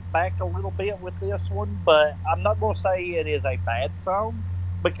I went back a little bit with this one, but I'm not going to say it is a bad song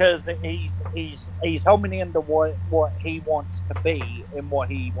because he's homing into what he wants to be and what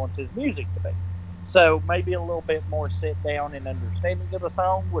he wants his music to be. So maybe a little bit more sit down and understanding of the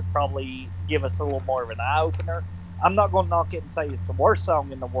song would probably give us a little more of an eye opener. I'm not going to knock it and say it's the worst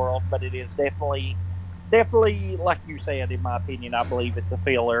song in the world, but it is definitely like you said, in my opinion, I believe it's a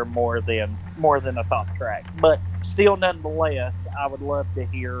filler more than a top track. But still, nonetheless, I would love to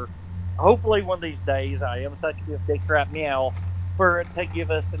hear. Hopefully, one of these days, I am such this dick right meow for to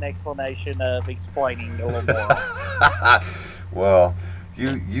give us an explanation of explaining a little more on Well,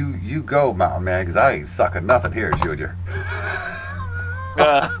 you go, Mountain Man, because I ain't sucking nothing here, Junior.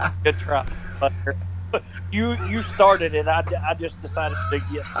 it. Good try. But you started it. I just decided to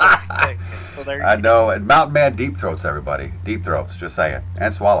get second. So there I you know, and Mountain Man deep throats everybody. Deep throats, just saying,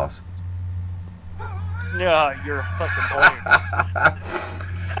 and swallows. go. Yeah, you're fucking hilarious.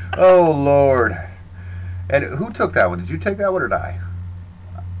 Oh Lord! And who took that one? Did you take that one or did I?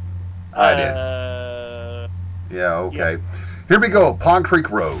 I did. Uh, Yeah. yeah. Okay. Here we go. Pond Creek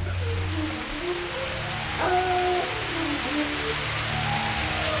Road.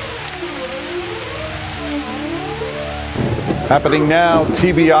 Happening now,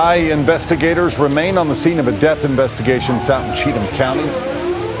 TBI investigators remain on the scene of a death investigation out in Cheatham County.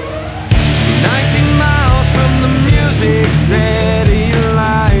 19 miles from the music city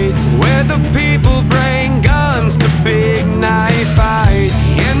lights, where the people bring guns to big night fights.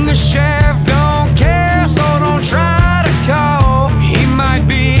 And the sheriff don't care, so don't try to call. He might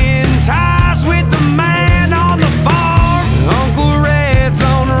be in ties with the man on the farm. Uncle Red's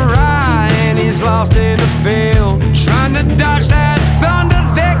on the ride and he's lost in the field, trying to dodge that thunder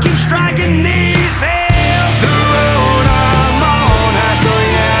that keeps striking these hills. The road I'm on has no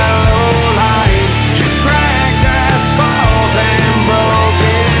yellow lights, just cracked asphalt and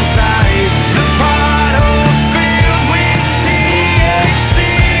broken sides. The potholes filled with THC.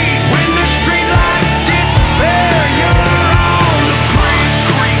 When the streetlights disappear, you're on the Pine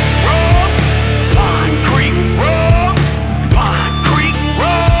Creek Road. Pine Creek Road. Pine Creek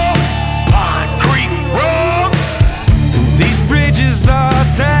Road. Pine Creek Road. These bridges are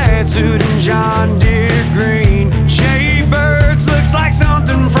tattooed in John Deere green. Jay Birds looks like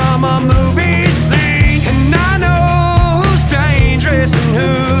something from a movie scene. And I know who's dangerous and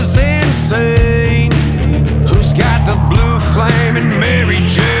who's insane, who's got the blue flame and Mary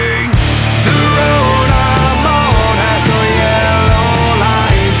Jane. The road I'm on has no yellow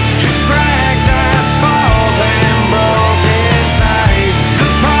lights, just cracked asphalt and broken sides. The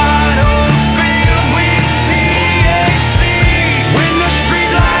potholes filled with THC. When the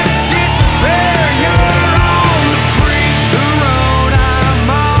streetlights disappear, you're on the creek. The road I'm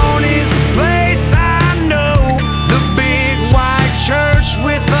on is a place I know, the big white church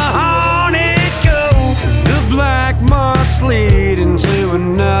with the haunted goat. The black marks leading to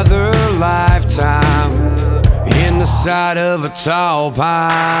another lifetime in the side of a tall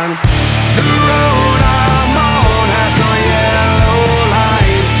pine. The road I'm on has no yellow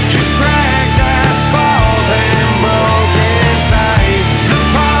lights, just cracked asphalt and broken sides. The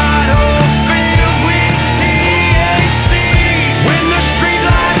potholes filled with THC. When the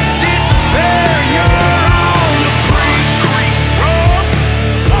streetlights disappear, you're on the Pine Creek Road.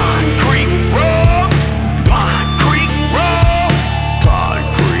 Pine Creek Road. Pine Creek Road. Pine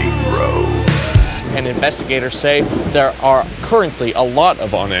Creek Road. And investigators say there are currently a lot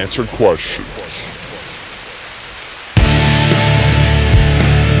of unanswered questions.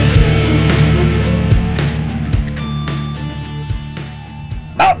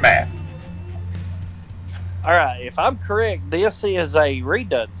 Mountain Man. All right, if I'm correct, this is a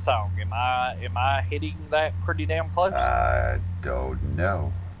redone song. Am I hitting that pretty damn close? I don't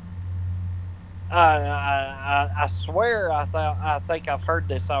know. I swear I think I've heard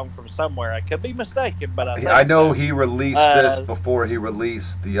this song from somewhere. I could be mistaken, but I I think know so. he released this Uh, before he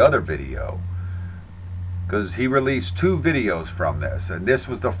released the other video. because he released 2 videos from this, and this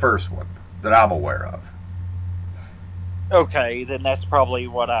was the first one that I'm aware of. Okay, then that's probably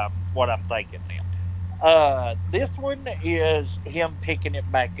what I'm thinking then. This one is him picking it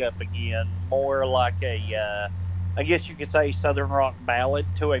back up again, more like I guess you could say Southern rock ballad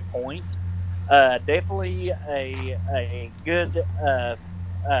to a point. Definitely a good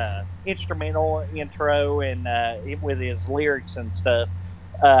instrumental intro and with his lyrics and stuff.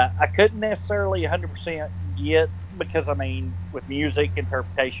 I couldn't necessarily 100% get because I mean with music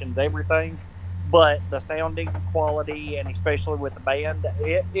interpretations everything, but the sounding quality and especially with the band,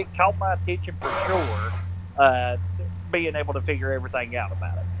 it caught my attention for sure. Uh, Being able to figure everything out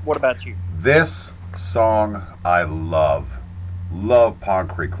about it. What about you? This song I love. Love Pond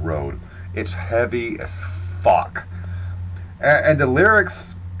Creek Road. It's heavy as fuck. And the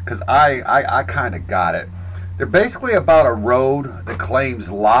lyrics, because I kind of got it. They're basically about a road that claims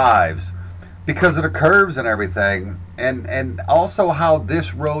lives because of the curves and everything, and also how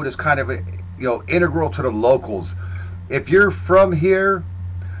this road is kind of integral to the locals. If you're from here,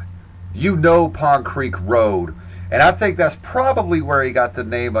 you know Pond Creek Road, and I think that's probably where he got the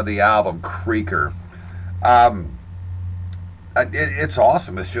name of the album, Creeker. Um, it's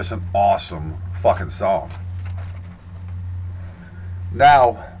awesome. It's just an awesome fucking song.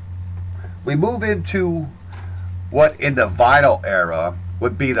 Now we move into what in the vinyl era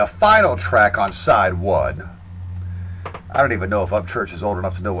would be the final track on side 1. I don't even know if Upchurch is old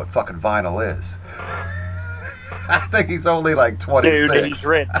enough to know what fucking vinyl is. I think he's only like 26. Dude, he's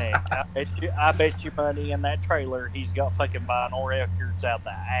redneck. I bet you money in that trailer he's got fucking vinyl records out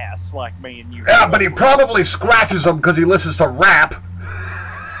the ass like me and you. Yeah, but he probably scratches them because he listens to rap.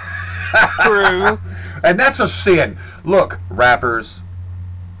 True. And that's a sin. Look, rappers,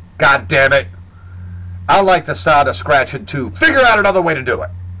 god damn it, I like the sound of scratching too. Figure out another way to do it.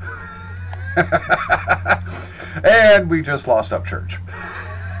 And we just lost Upchurch.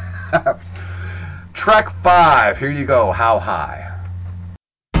 Track 5, here you go, How High.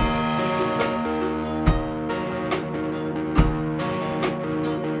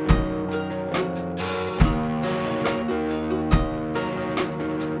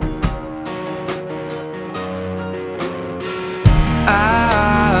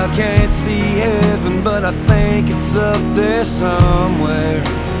 I can't see heaven, but I think it's up there somewhere.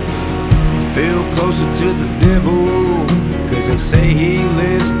 Feel closer to the devil, 'cause they say he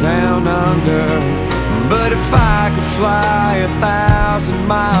lives down under. But if I could fly 1,000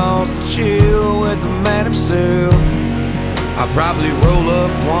 miles to chill with the man himself, I'd probably roll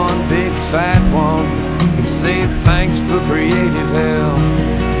up one big fat one and say thanks for creative hell.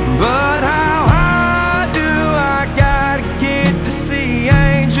 But how high do I gotta get to see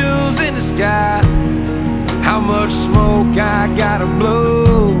angels in the sky? How much smoke I gotta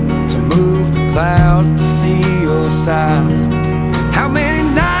blow to move the clouds to see your side? How many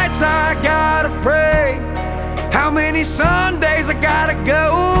nights I gotta pray? How many Sundays I gotta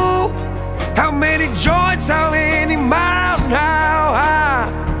go? How many joints, how many miles, and how high?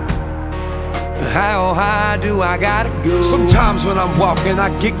 How high do I gotta go? Sometimes when I'm walking, I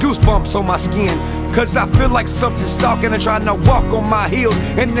get goosebumps on my skin, 'cause I feel like something's stalking and trying to walk on my heels.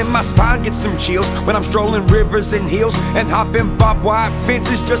 And then my spine gets some chills when I'm strolling rivers and hills and hopping barbed wire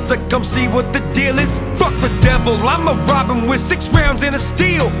fences just to come see what the deal is. Fuck the devil, I'm a robin with 6 rounds in a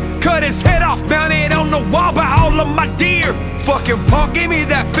steel. Cut his head off, mount it on the wall by all of my deer. Fucking punk, give me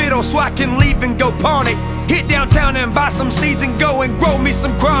that fiddle so I can leave and go pawn it. Hit downtown and buy some seeds and go and grow me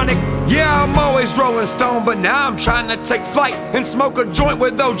some chronic. Yeah, I'm always rolling stone, but now I'm trying to take flight and smoke a joint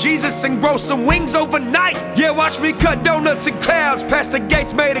with old Jesus and grow some wings overnight. Yeah, watch me cut donuts and clouds past the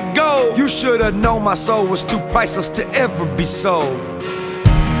gates made of gold. You should have known my soul was too priceless to ever be sold.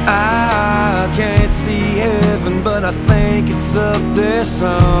 I can't see heaven, but I think it's up there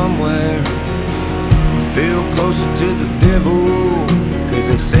somewhere. Feel closer to the devil, 'cause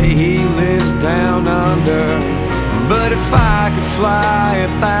they say he lives down under. But if I could fly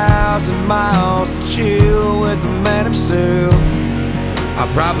 1,000 miles to chill with the man himself,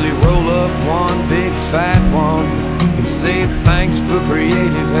 I'd probably roll up one big fat one and say thanks for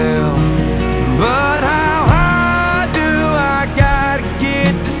creative hell. But how high do I gotta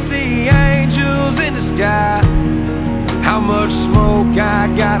get to see angels in the sky? How much smoke I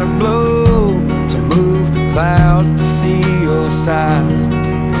gotta blow to move the clouds to see your side?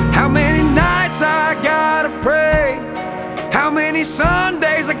 How many nights I gotta pray? How many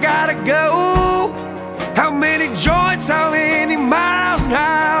Sundays I gotta go? How many joints, how many miles, and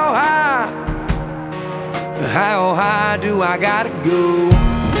how high? How high do I gotta go?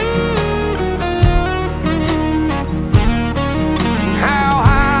 How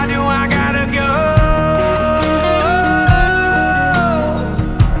high do I gotta go?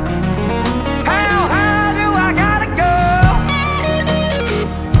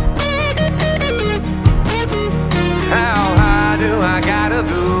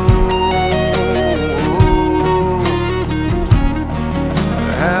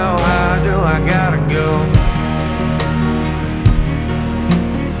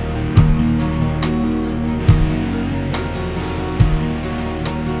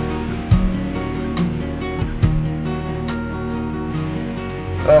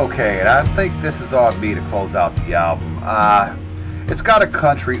 Okay, and I think this is on me to close out the album. It's got a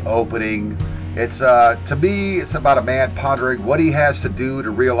country opening. It's to me, it's about a man pondering what he has to do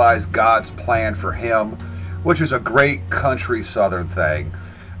to realize God's plan for him, which is a great country southern thing.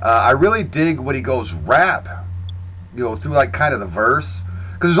 I really dig when he goes rap, through like kind of the verse,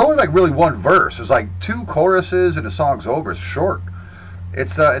 because there's only like really one verse. There's like two choruses and the song's over. It's short.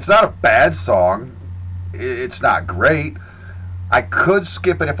 It's not a bad song. It's not great. I could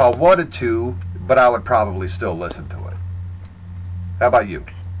skip it if I wanted to, but I would probably still listen to it. How about you?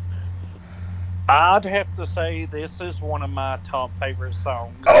 I'd have to say this is one of my top favorite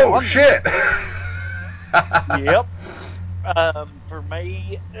songs Oh on there. shit! Yep. For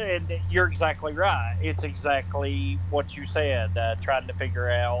me, and you're exactly right. It's exactly what you said, trying to figure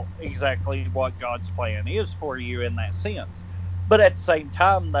out exactly what God's plan is for you in that sense. But at the same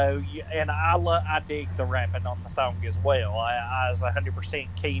time, though, and I dig the rapping on the song as well. I was 100%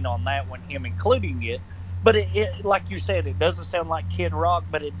 keen on that one, him including it. But like you said, it doesn't sound like Kid Rock,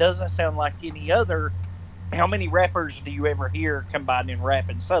 but it doesn't sound like any other. How many rappers do you ever hear combining rap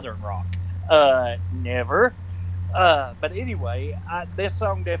and Southern rock? Never. But anyway, this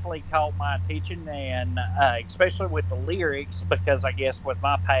song definitely caught my attention, and especially with the lyrics, because I guess with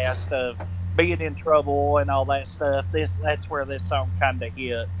my past of being in trouble and all that stuff, that's where this song kind of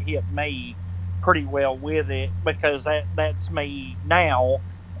hit me pretty well with it, because that's me now,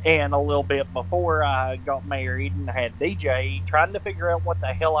 and a little bit before I got married and had DJ, trying to figure out what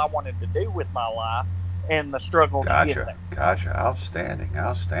the hell I wanted to do with my life and the struggle to get Gotcha, there. gotcha. Outstanding,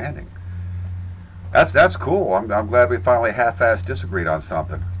 outstanding. That's cool. I'm glad we finally half-assed disagreed on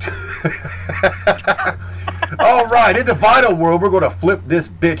something. All right, in the vinyl world, we're going to flip this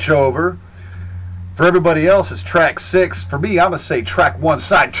bitch over. For everybody else, it's track 6. For me, I'm going to say track 1,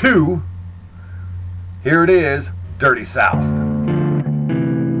 side 2. Here it is, Dirty South.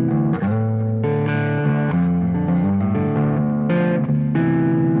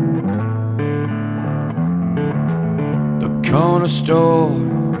 The corner store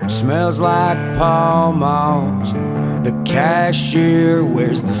smells like Pall Malls. The cashier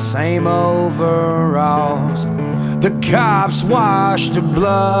wears the same overalls. The cops wash the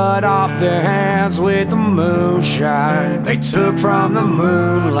blood off their hands with the moonshine they took from the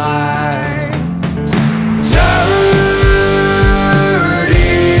moonlight. Dirty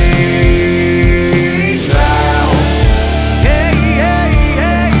South. Hey, hey,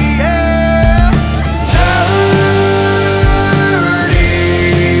 hey, yeah.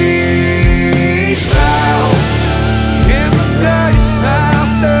 Dirty South. In the dirty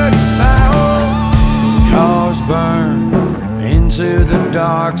South, dirty South. Cars burn into the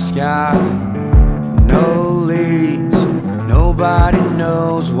dark sky. No leads, nobody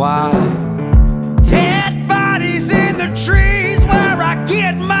knows why. Dead bodies in the trees where I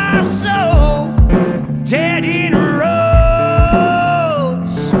get my soul. Dead end roads.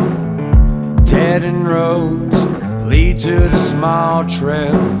 Dead end roads lead to the small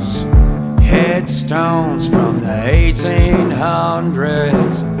trails. Headstones from the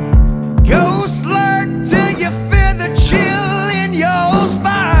 1800s. Ghosts lurk till you feel the chill in your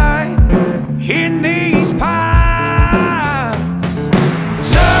spine. In these pines.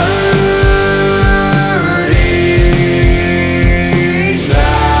 Dirty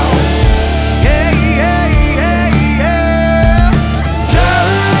South. Hey, hey, hey, yeah.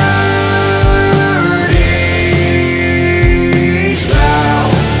 Dirty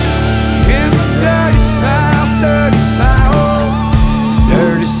South. In the dirty South, dirty South.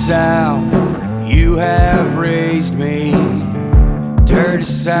 Dirty South, you have raised me. Dirty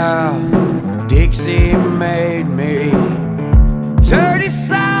South, Dixie made me. Dirty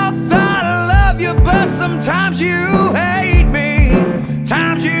South, I love you, but sometimes you hate me.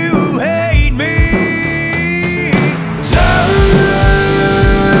 Times you hate me. Dirty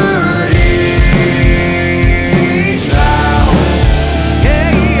South.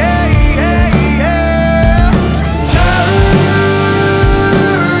 Hey, hey, hey, yeah.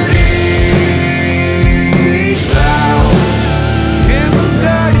 Dirty South. In the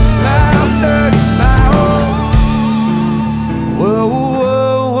dirty South, dirty South. Whoa,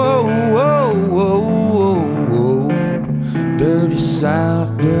 whoa, whoa, whoa, whoa, whoa. Dirty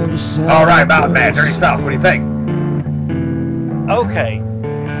South, dirty South. All right, Mountain Man, Dirty South. What do you think? Okay,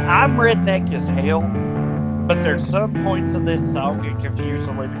 I'm redneck as hell, but there's some points of this song that confuse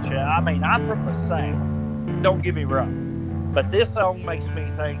the living shit. I mean, I'm from the South. Don't get me wrong. But this song makes me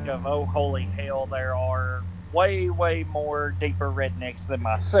think of, oh, holy hell, there are way, way more deeper rednecks than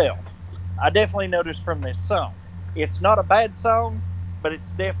myself. I definitely noticed from this song. It's not a bad song, but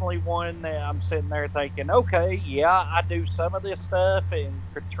it's definitely one that I'm sitting there thinking, okay, yeah, I do some of this stuff and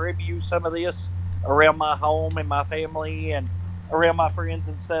contribute some of this around my home and my family and around my friends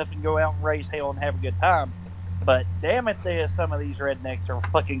and stuff and go out and raise hell and have a good time. But damn it, some of these rednecks are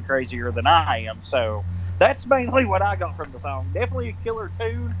fucking crazier than I am. So that's mainly what I got from the song. Definitely a killer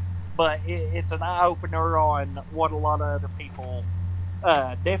tune, but it's an eye opener on what a lot of other people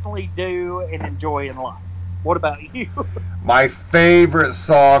definitely do and enjoy in life. What about you? My favorite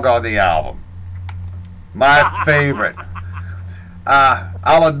song on the album. My favorite.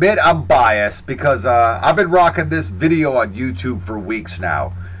 I'll admit I'm biased because I've been rocking this video on YouTube for weeks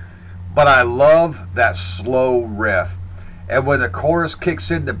now. But I love that slow riff. And when the chorus kicks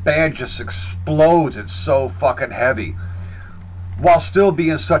in, the band just explodes. It's so fucking heavy. While still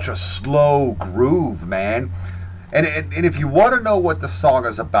being such a slow groove, man. And if you want to know what the song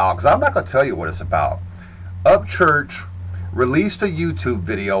is about, because I'm not going to tell you what it's about, Upchurch released a YouTube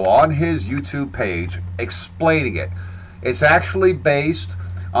video on his YouTube page explaining it. It's actually based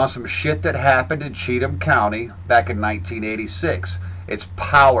on some shit that happened in Cheatham County back in 1986. It's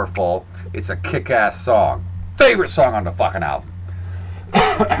powerful. It's a kick-ass song. Favorite song on the fucking album.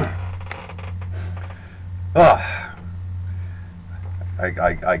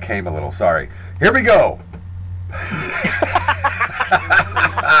 I came a little, sorry. Here we go.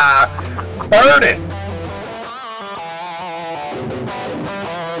 Burn it.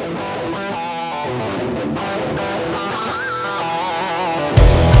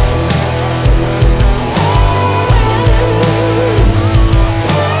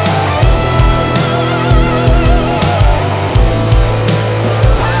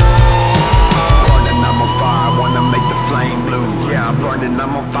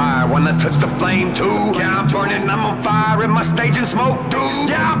 I'm on fire, wanna touch the flame too. Yeah, I'm burning, I'm on fire, in my stage and smoke dude.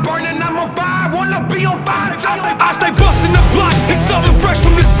 Yeah, I'm burning, I'm on fire, wanna be on fire. I stay busting the block, it's something fresh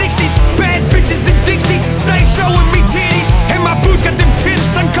from the 60s. Bad bitches in Dixie, stay showing me titties. And my boots got them tips,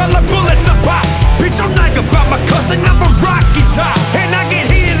 some color bullets I pop. Bitch, don't like about my cussing, I'm from Rocky Top. And I get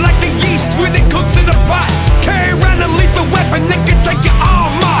heated like the yeast when it cooks in the pot. Carry around a lethal weapon that can take your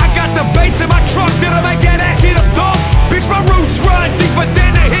arm off. I got the bass in my truck that'll make that ass hit a thump. Bitch, my roots run deeper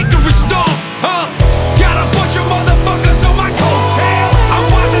than a hickory stump, huh? Got a bunch of motherfuckers on my coattail. I'm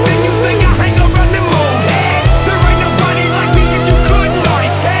wiser than you think, I hang around them old heads. There ain't nobody like me if you couldn't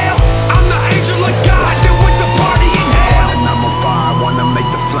already tell. I'm the angel of God that went to party in hell. And I'm on fire, wanna make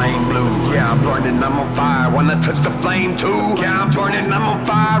the flame blue. Yeah, I'm burning, I'm on fire, wanna touch the flame too. Yeah, I'm burning, I'm on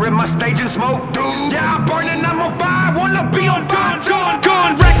fire, in my stage and smoke dude. Yeah, I'm burning, I'm on fire, wanna be on fire.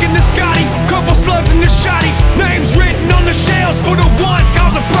 Gun wrecking the Scotty, couple slugs in the shotty. Names written on the shells for the ones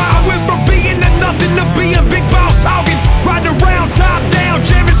cause a pride. I went from being a nothing to being big boss hogging. Riding around top down,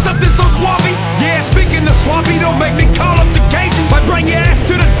 jamming something so swampy. Yeah, speaking of swampy, don't make me call up the Cajun. Might bring your ass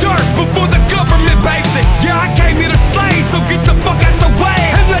to the dirt before the government bakes it. Yeah, I came here to slay, so get the fuck out the way.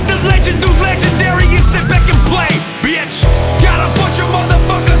 And let the legend do legendary and sit back and play, bitch. Got a bunch of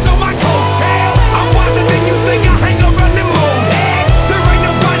motherfuckers on my coattail. I'm wiser than you think, I hang around them old heads. There ain't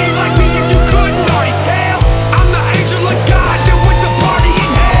nobody like me if you couldn't already tell. I'm the angel of God that went to party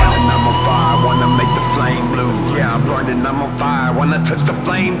in hell. And I'm on fire, wanna make the flame blue. Yeah, I'm burning, I'm on fire, wanna touch the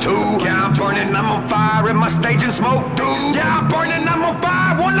flame too. Yeah, I'm burning, I'm on fire, in my stage and smoke dude. Yeah, I'm burning, I'm on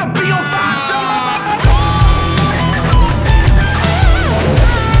fire, wanna be on fire too.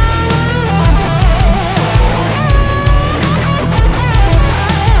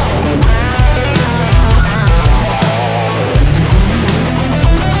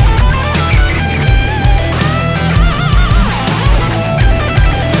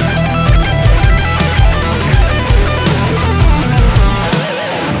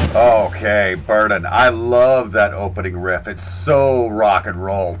 Okay, Burden. I love that opening riff. It's so rock and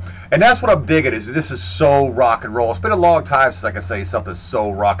roll. And that's what I'm digging is this is so rock and roll. It's been a long time since I can say something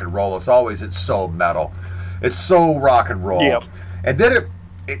so rock and roll. It's so metal. It's so rock and roll. Yep. And then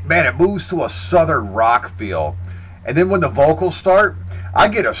it moves to a southern rock feel. And then when the vocals start, I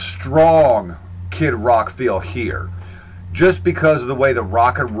get a strong Kid Rock feel here. Just because of the way the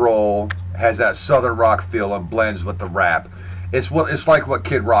rock and roll has that southern rock feel and blends with the rap. It's like what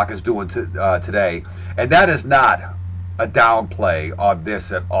Kid Rock is doing today, and that is not a downplay on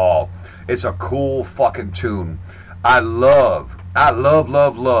this at all. It's a cool fucking tune. I love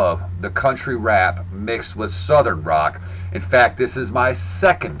the country rap mixed with southern rock. In fact, this is my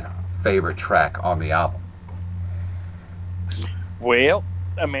second favorite track on the album. Well,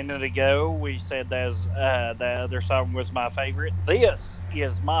 a minute ago we said the other song was my favorite. This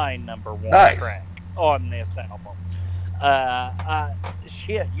is my number one Nice. track on this album.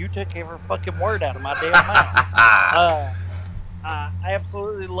 Shit, you took every fucking word out of my damn mouth. Uh, I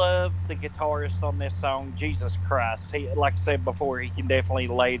absolutely love the guitarist on this song, Jesus Christ. He, like I said before, he can definitely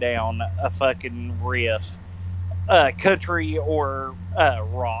lay down a fucking riff, country or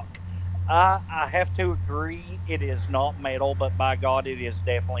rock. I have to agree, it is not metal, but by God, it is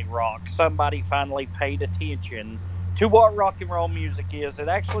definitely rock. Somebody finally paid attention to what rock and roll music is. It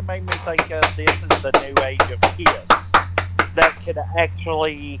actually made me think of this is the new age of kids that could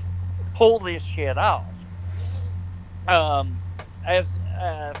actually pull this shit off. Um, as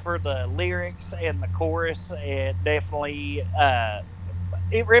for the lyrics and the chorus, it definitely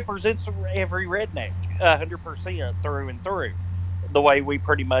it represents every redneck, 100% through and through, the way we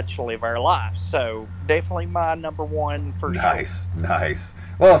pretty much live our lives. So definitely my number one for sure. Nice, nice.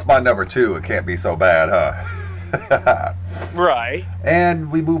 Well, it's my number two. It can't be so bad, huh? Right.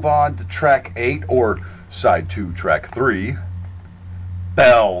 And we move on to track 8, or side 2, track 3,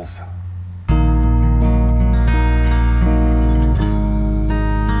 Bells.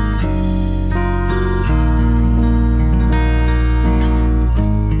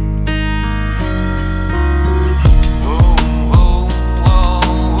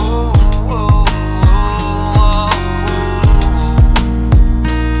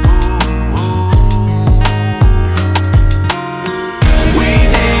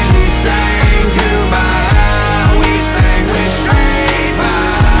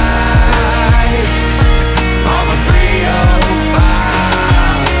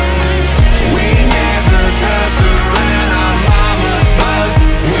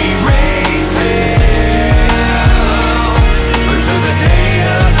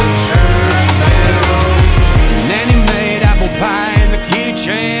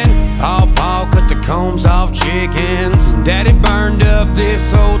 Daddy burned up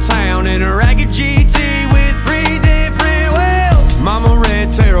this whole town in a ragged GT with 3 different wheels. Mama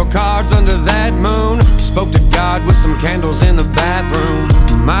read tarot cards under that moon, spoke to God with some candles in the bathroom.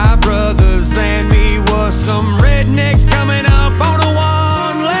 My brothers and me was some rednecks coming up on a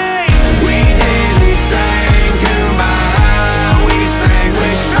one lane. We didn't sing Kumbaya, we sang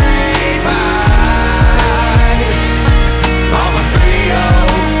with straight pipes on the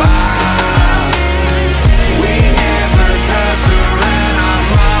 305. We never cussed around our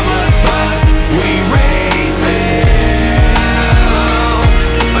mamas, but we raised hell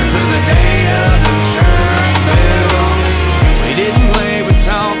until the day of the church bells. We didn't play with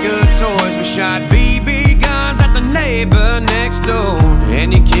tall good toys, we shot BB guns at the neighbor next door.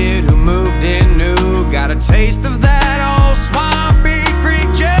 Any kid who moved in new got a taste of that old swampy creek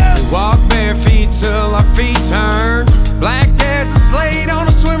juice. We walked bare feet till our feet turned black as a slate on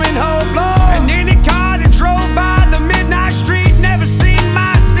a swimming hole floor. And any car that drove by the midnight street never seen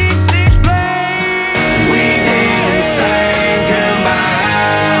my 6-inch blade. We didn't sing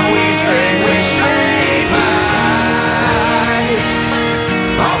Kumbaya, we sang with straight pipes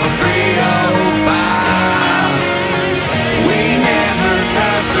on the 305. We never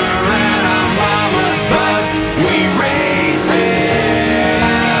cussed around our mamas, but we raised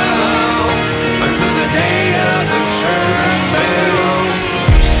hell until the day of the church bells.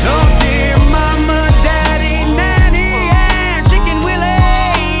 So dear mama, daddy, nanny, and chicken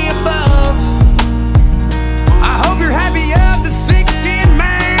willie above, I hope you're happy of the thick-skinned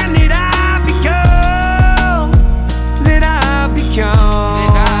man that I've become, that I've become,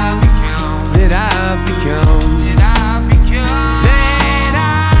 that I've become, that I've become, that I've become, that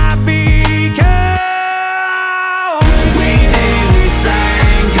I've become. We didn't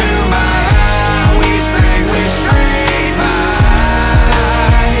sing Kumbaya, we sang with straight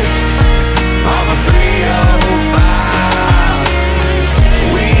pipes on the 305.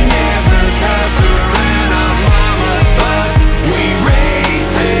 We never cussed around our mamas, but we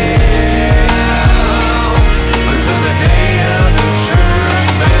raised hell until the day of the church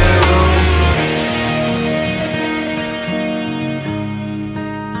bells.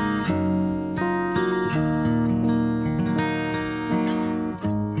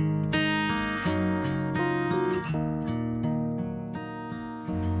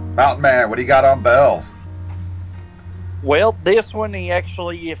 Mountain Man, what do you got on Bells? Well, this one he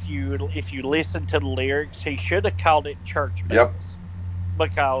actually, if you listen to the lyrics, he should have called it Church Yep. Bells,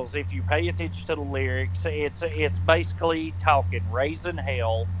 because if you pay attention to the lyrics, it's basically talking raising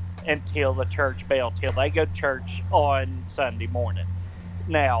hell until the church bell, till they go to church on Sunday morning.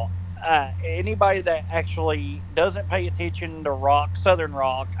 Now, anybody that actually doesn't pay attention to rock, Southern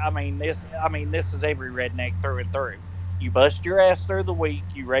rock, I mean, this is every redneck through and through. You bust your ass through the week,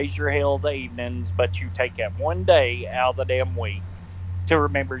 you raise your hell the evenings, but you take that one day out of the damn week to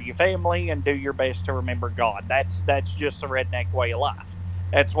remember your family and do your best to remember God. That's just the redneck way of life.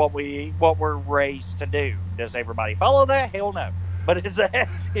 That's what we're raised to do. Does everybody follow that? Hell no. But is that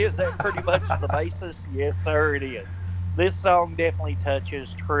pretty much the basis? Yes, sir, it is. This song definitely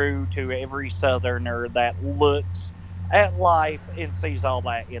touches true to every Southerner that looks at life and sees all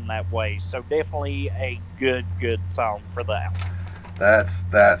that in that way. So definitely a good song for that.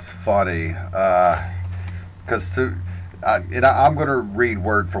 That's funny. Because I'm going to read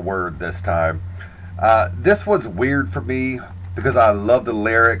word for word this time. This was weird for me because I love the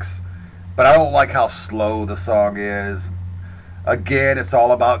lyrics, but I don't like how slow the song is. Again, it's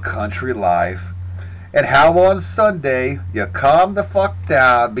all about country life and how on Sunday you calm the fuck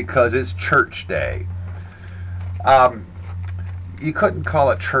down because it's church day. Um, you couldn't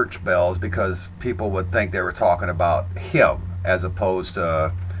call it church bells because people would think they were talking about him as opposed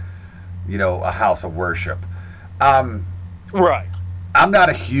to, a house of worship. Um, Right. I'm not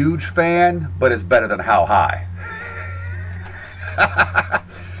a huge fan, but it's better than How High.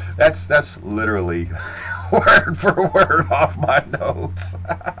 That's literally word for word off my notes.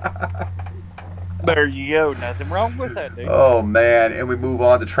 There you go. Nothing wrong with that, dude. Oh man, and we move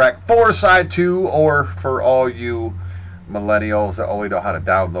on to track 4, side 2, or for all you millennials that only know how to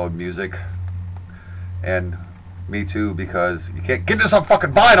download music, and me too, because you can't get this on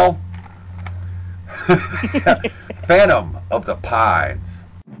fucking vinyl. Phantom of the Pines.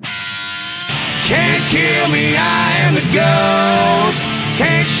 Can't kill me, I am the ghost.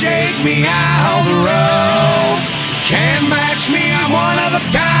 Can't shake me, I hold the rope. Can't match me, I'm one of a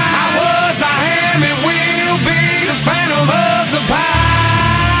kind. I was, I am, and will be the phantom of the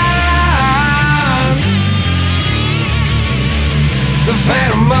pines. The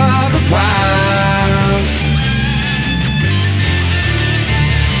phantom of the pines.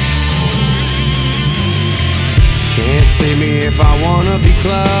 Can't see me if I wanna be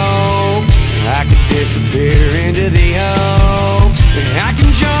cloaked. I could disappear into the oaks. I can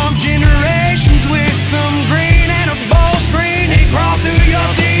jump generations with some green and a bowl screen and crawl through your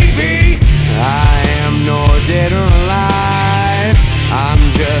TV. I am nor dead or alive. I'm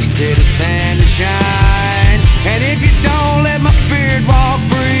just here to stand and shine. And if you don't let my spirit walk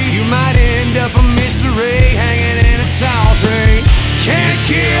free, you might end up a mystery hanging in a tall tree. Can't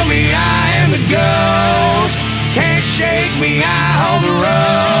kill me, I am the ghost. Can't shake me, I hold the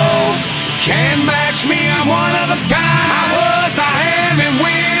rope. Can't match me, I'm one of a kind. I was, I am, and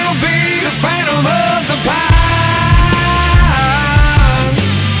will be the phantom of the pines.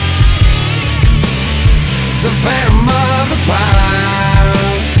 The phantom of the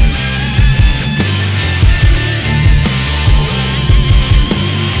pines.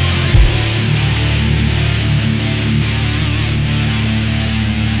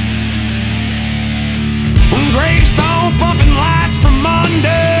 Gravestones bumping lights from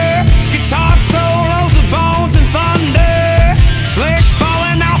under. Guitar solos with bones and thunder. Flesh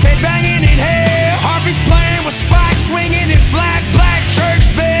falling off, head banging in hell. Harpies playing with spikes swinging in flat black church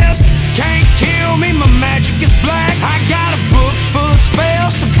bells. Can't kill me, my magic is black. I got a book full of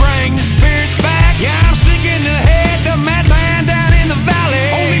spells to bring the spirits back. Yeah, I'm sick in the head, the madman down in the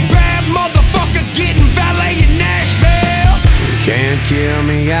valley. Only bad motherfucker getting valet in Nashville. Can't kill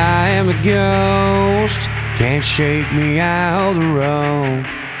me, I am a ghost. Can't shake me, I hold the rope.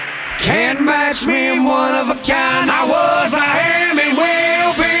 Can't match me, I'm one of a kind. I was, I am, and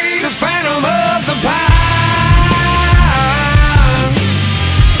will be the phantom of the pines.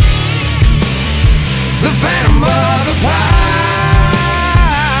 The phantom of the pines.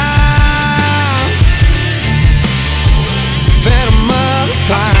 Phantom of the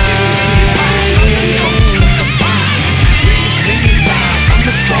pines.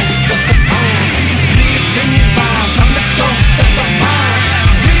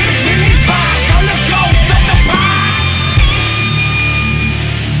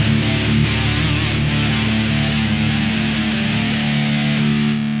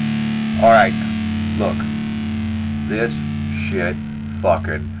 Alright, look. This shit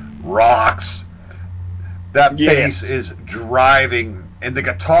fucking rocks. That bass Yes. is driving, and the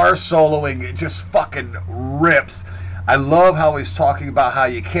guitar soloing, it just fucking rips. I love how he's talking about how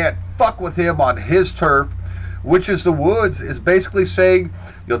you can't fuck with him on his turf, which is the woods, is basically saying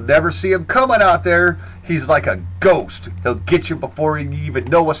you'll never see him coming out there. He's like a ghost. He'll get you before you even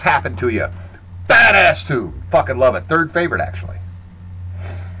know what's happened to you. Badass tune. Fucking love it. Third favorite, actually.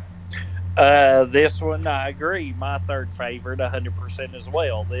 This one, I agree. My third favorite, 100% as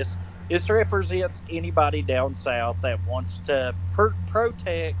well. This represents anybody down south that wants to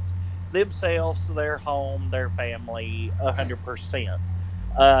protect themselves, their home, their family, 100%.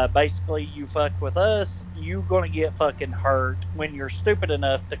 Basically, you fuck with us, you gonna get fucking hurt when you're stupid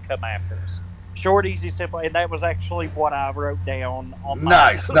enough to come after us. Short, easy, simple, and that was actually what I wrote down on my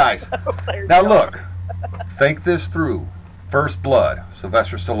Nice, notes. nice. So there Now you are. look, think this through. First Blood,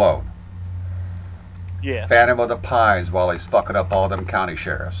 Sylvester Stallone. Yes. Phantom of the Pines while he's fucking up all them county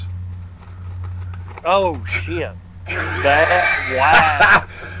sheriffs. Oh shit. That wow.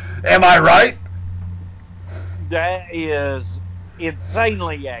 Am I right? That is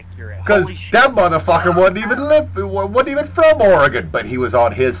insanely accurate. Because Holy shit. that motherfucker wasn't even from Oregon, but he was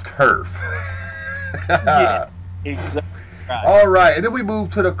on his turf. Yeah. Exactly right. All right, and then we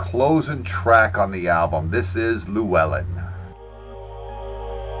move to the closing track on the album. This is Llewellyn.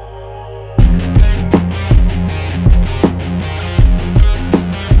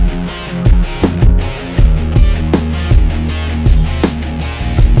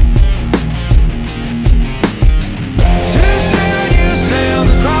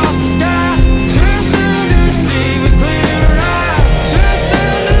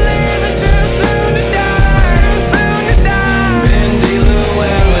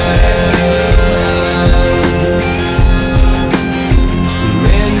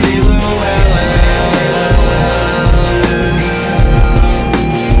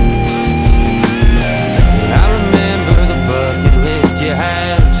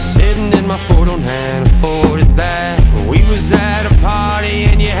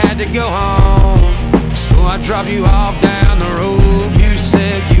 Drop you off down the road. You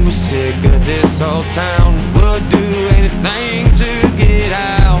said you were sick of this old town, would do anything to get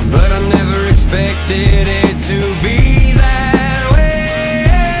out, but I never expected it to be that way.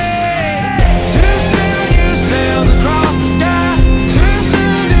 Too soon you sailed across the sky, too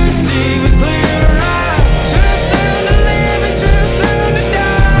soon to see with clear eyes, too soon to live and too soon to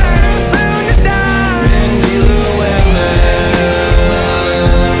die, too soon to die. Mindy Llewellyn.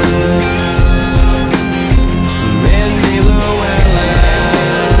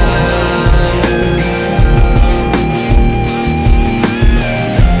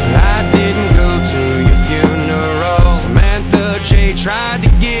 Tried to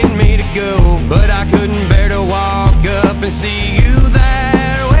get me to go, but I couldn't bear to walk up and see you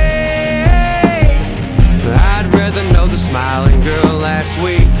that way. I'd rather know the smiling girl last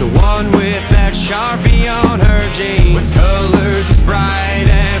week, the one with that Sharpie on her jeans, with colors as bright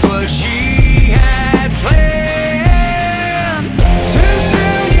as what she had planned. Too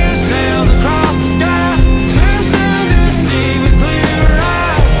soon you sailed across the sky, too soon to see with clear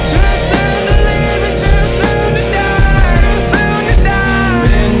eyes, too soon to live and too soon to die, too soon to die.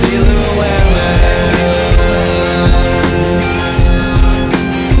 Mindy Llewellyn.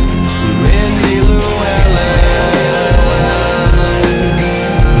 Mindy Llewellyn.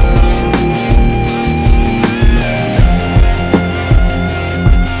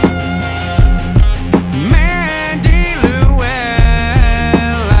 Mandy Llewellyn.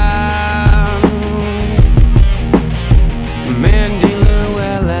 Mandy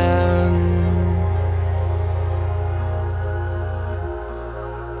Llewellyn.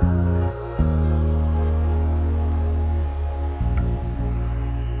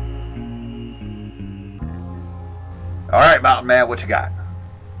 All right, Mountain Man, what you got?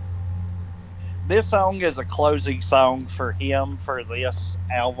 This song is a closing song for him for this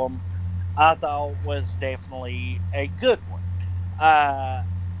album. I thought was definitely a good one.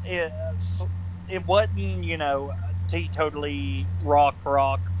 It's it wasn't, teetotally rock,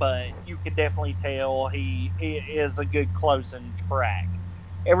 but you could definitely tell he is a good closing track.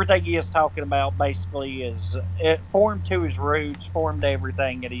 Everything he is talking about basically is it formed to his roots, formed to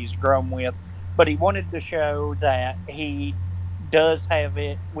everything that he's grown with, but he wanted to show that he does have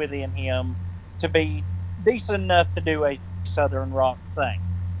it within him to be decent enough to do a southern rock thing.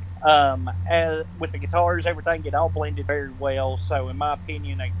 With the guitars, everything, it all blended very well. So, in my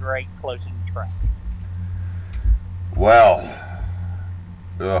opinion, a great closing track. Well,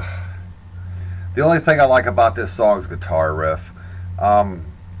 ugh. The only thing I like about this song is guitar riff. Um,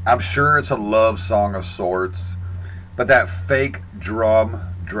 I'm sure it's a love song of sorts, but that fake drum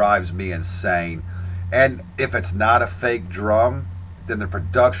drives me insane. And if it's not a fake drum, then the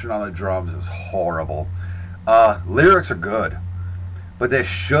production on the drums is horrible. Lyrics are good, but they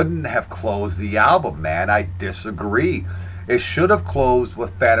shouldn't have closed the album, man. I disagree. It should have closed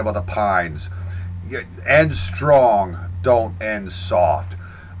with Phantom of the Pines. End strong, don't end soft.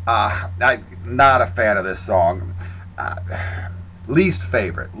 I'm not a fan of this song. Uh, least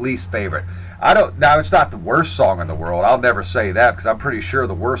favorite. I don't. Now it's not the worst song in the world. I'll never say that because I'm pretty sure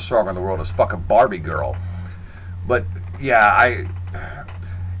the worst song in the world is fucking Barbie Girl. But yeah,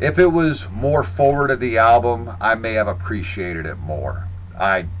 if it was more forward in the album, I may have appreciated it more.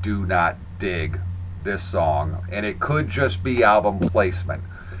 I do not dig this song, and it could just be album placement.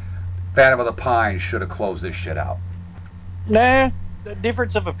 Phantom of the Pine should have closed this shit out. Nah, the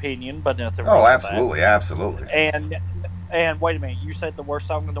difference of opinion, but nothing wrong Oh, with absolutely, absolutely. that. And wait a minute, you said the worst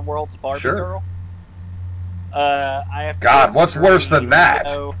song in the world's Barbie Sure. Girl? I have to God, what's disagree, worse than that?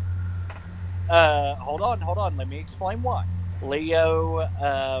 Leo. Hold on. Let me explain why. Leo,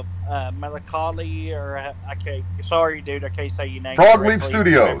 Melancholy, or I can't. Sorry, dude, I can't say your name Frogleaf correctly. If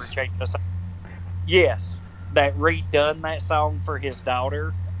you ever Studios. change us. Yes, that redone that song for his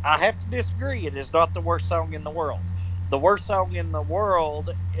daughter. I have to disagree. It is not the worst song in the world. The worst song in the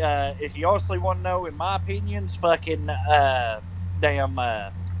world, if you honestly want to know, in my opinion, is fucking damn.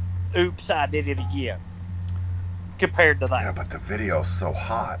 Oops, I did it again. Compared to that. Yeah, but the video's so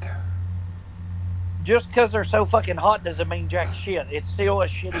hot. Just because they're so fucking hot doesn't mean jack shit. It's still a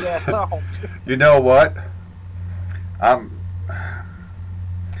shitty ass song. You know what? I'm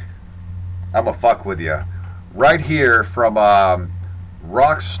a fuck with you. Right here from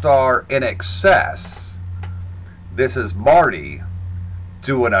Rockstar in Excess. This is Marty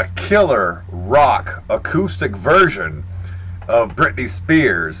doing a killer rock acoustic version of Britney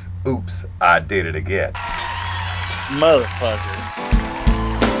Spears' Oops, I Did It Again. Motherfucker.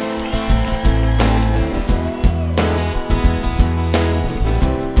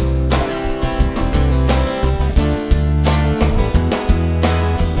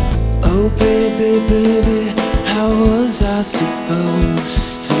 Oh baby, baby, how was I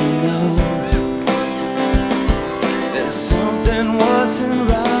supposed to know that something wasn't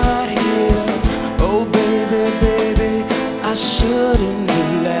right here? Oh baby, baby, I shouldn't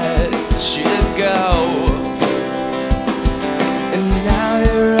have let you go. And now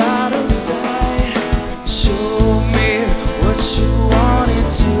you're out of sight. Show me what you wanted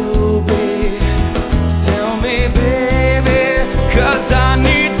to be. Tell me, baby, 'cause I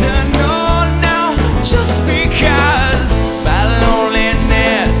need to know now. Just because my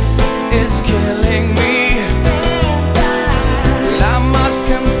loneliness is killing me. Well, I must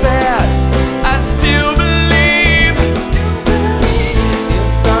confess, I still believe.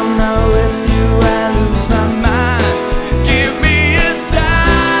 If I'm not with you, I lose my mind. Give me a sign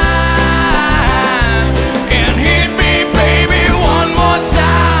and hit me, baby, one more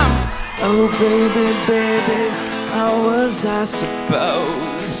time. Oh baby, baby, how was I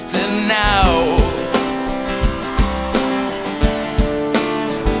supposed to know?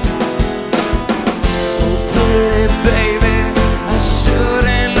 Oh pretty baby, I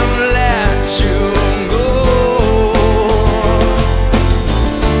shouldn't have let you go.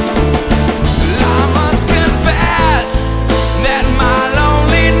 I must confess that my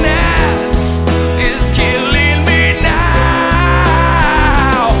loneliness is killing me now.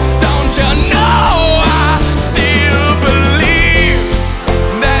 Don't you know I still believe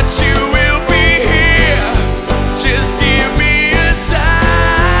that you will be here? Just give me a sign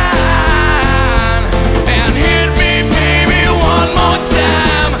and hit me, baby, one more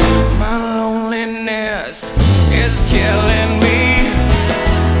time. My loneliness is killing me.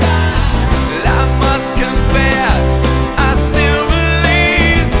 I must confess, I still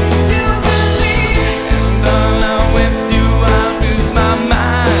believe. And along with you, I lose my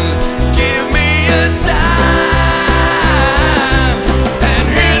mind. Give me a sign and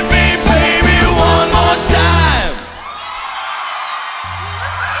hit me, baby, one more time.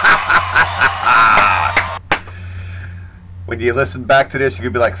 When you listen back to this, you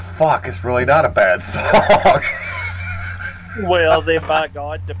could be like, fuck, it's really not a bad song. Well, then, by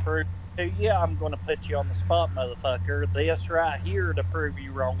God, to prove to you, I'm going to put you on the spot, motherfucker. This right here, to prove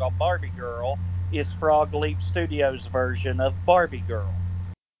you wrong on Barbie Girl, is Frogleaf Studios' version of Barbie Girl.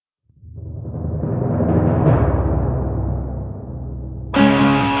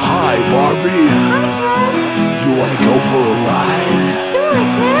 Hi, Barbie. You wanna go for a ride? Sure,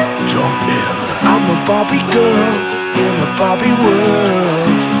 Ken. Jump in. I'm a Barbie girl in a Barbie world.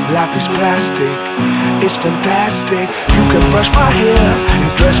 Life is plastic, it's fantastic. You can brush my hair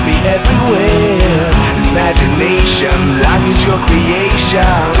and dress me everywhere. Imagination, life is your creation.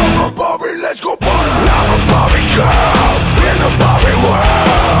 Come on, Barbie, let's go party. I'm a Barbie girl in a Barbie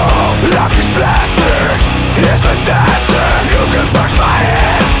world. Life is plastic, it's fantastic. You can brush my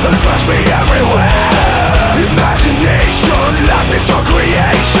hair and dress me everywhere. Imagination, life is your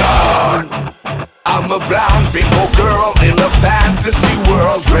creation. I'm a blind people girl in a fantasy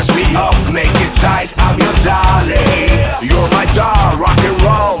world. Dress me up, make it tight, I'm your darling. You're my doll, rock and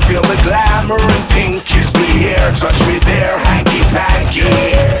roll. Feel the glamour and pink. Kiss me here, touch me there, hanky panky.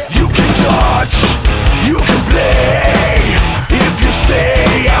 You can touch, you can play. If you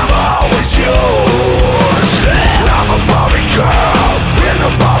say I'm always yours. I'm a Barbie girl in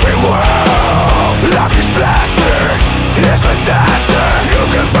a Barbie world. Life is plastic, it's fantastic. You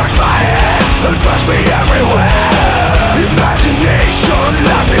can brush my hair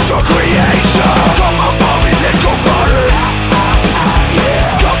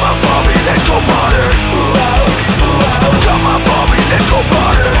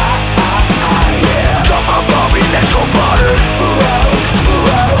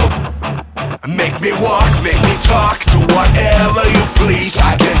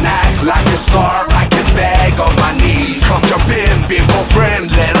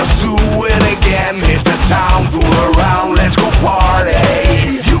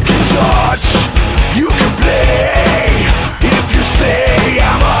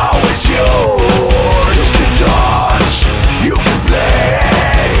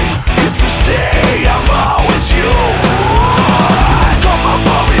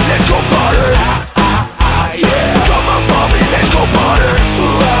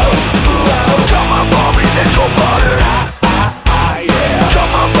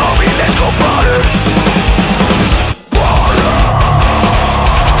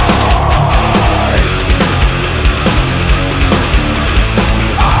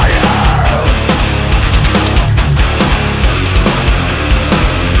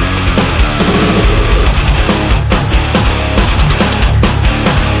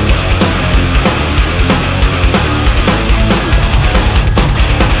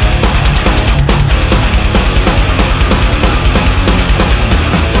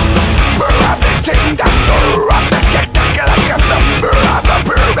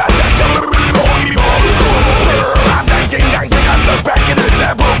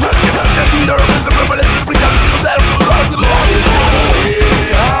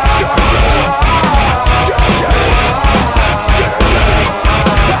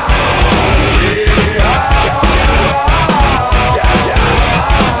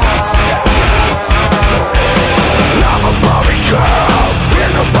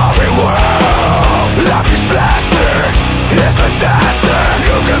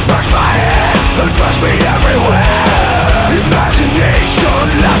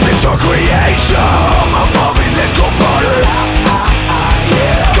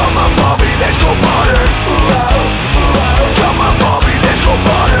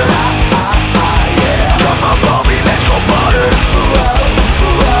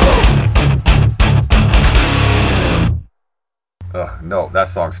That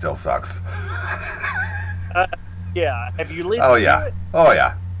song still sucks. Yeah. Have you Oh listened to yeah. it? Oh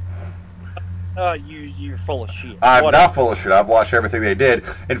yeah. You're full of shit. I'm Whatever. not full of shit. I've watched everything they did.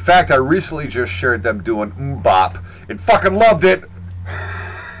 In fact, I recently just shared them doing Bop and fucking loved it.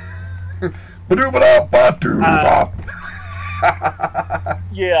 Ba-doo-ba-da-ba-doo-bop.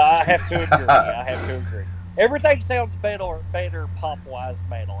 Yeah, I have to agree. I have to agree. Everything sounds better pop-wise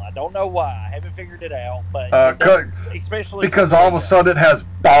metal. I don't know why. I haven't figured it out, but it does, especially from Because all of a Leo. sudden it has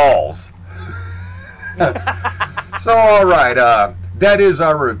balls. So, all right, that is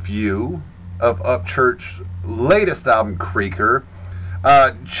our review of Upchurch's latest album, Creaker.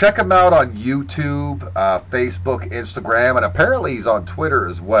 Check him out on YouTube, Facebook, Instagram, and apparently he's on Twitter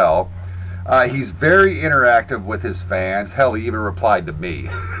as well. He's very interactive with his fans. Hell, he even replied to me.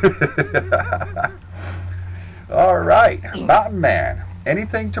 All right, Mountain Man,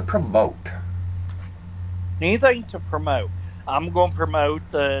 anything to promote? Anything to promote? I'm going to promote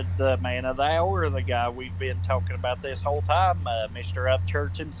the man of the hour, the guy we've been talking about this whole time, Mr.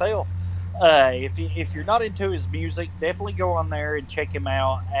 Upchurch himself. If you're not into his music, definitely go on there and check him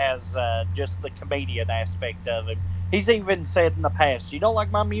out as just the comedian aspect of him. He's even said in the past, "You don't like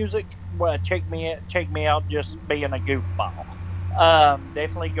my music? Well, check me out, just being a goofball."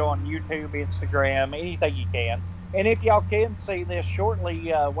 Definitely go on YouTube, Instagram, anything you can. And if y'all can see this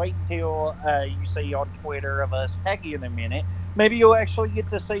shortly, wait until you see on Twitter of us tagging him in it. Maybe you'll actually get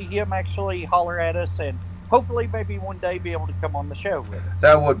to see him actually holler at us, and hopefully maybe one day be able to come on the show with us.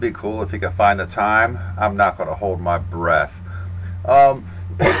 That would be cool if you could find the time. I'm not going to hold my breath. Um,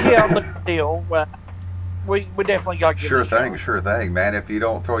 Yeah, but still, we definitely got to give it a shot. Sure thing, man. If you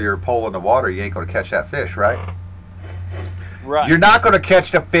don't throw your pole in the water, you ain't going to catch that fish, right? Right. You're not going to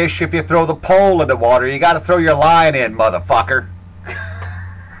catch the fish if you throw the pole in the water. You got to throw your line in, motherfucker.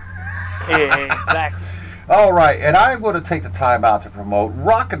 Exactly. All right, and I'm going to take the time out to promote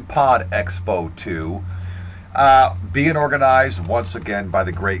Rockin' Pod Expo 2, being organized once again by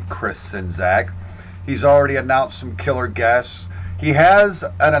the great Chris Sinzak. He's already announced some killer guests. He has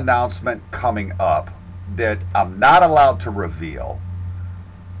an announcement coming up that I'm not allowed to reveal.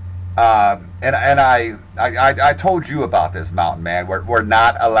 I told you about this, Mountain Man. We're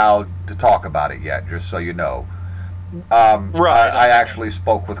not allowed to talk about it yet, just so you know. Right. I actually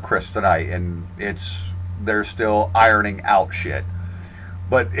spoke with Chris tonight, and they're still ironing out shit.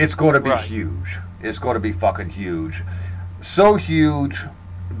 But it's going to be Right. huge. It's going to be fucking huge. So huge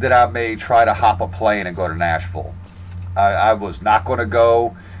that I may try to hop a plane and go to Nashville. I was not going to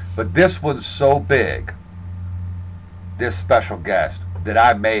go, but this one's so big, this special guest, that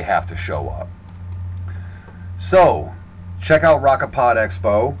I may have to show up. So, check out Rocket Pod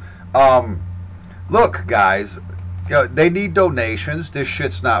Expo. Look, guys, they need donations. This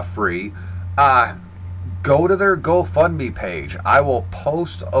shit's not free. Go to their GoFundMe page. I will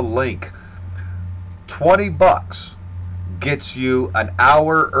post a link. $20 gets you an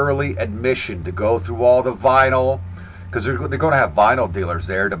hour early admission to go through all the vinyl, because they're going to have vinyl dealers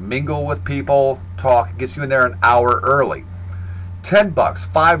there to mingle with people, talk. Gets you in there an hour early. $10,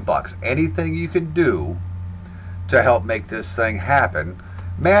 $5, anything you can do to help make this thing happen.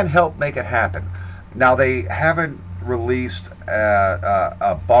 Man, help make it happen. Now, they haven't released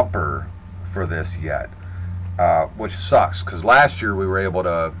a bumper for this yet, which sucks, because last year we were able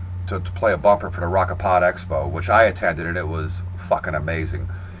to play a bumper for the Rocket Pod Expo, which I attended, and it was fucking amazing.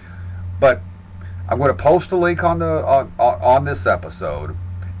 But I'm going to post a link on this episode.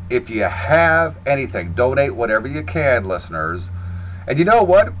 If you have anything, donate whatever you can, listeners. And you know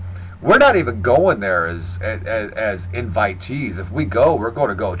what? We're not even going there as invitees. If we go, we're going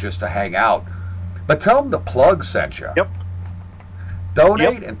to go just to hang out. But tell them the plug sent you. Yep.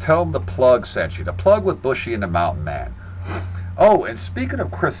 Donate and tell them the plug sent you. The plug with Bushy and the Mountain Man. Oh, and speaking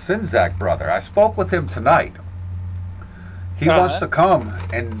of Chris Sinzak, brother, I spoke with him tonight. He wants to come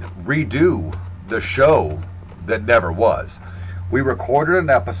and redo the show that never was. We recorded an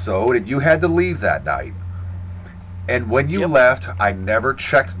episode, and you had to leave that night. And when you left, I never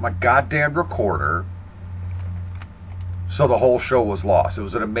checked my goddamn recorder, so the whole show was lost. It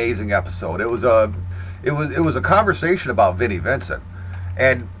was an amazing episode. It was a conversation about Vinnie Vincent,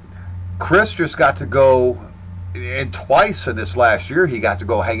 and Chris just got to go, and twice in this last year he got to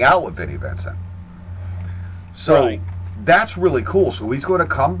go hang out with Vinnie Vincent. So that's really cool. So he's going to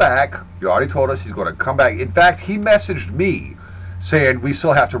come back. He already told us he's going to come back. In fact, he messaged me saying we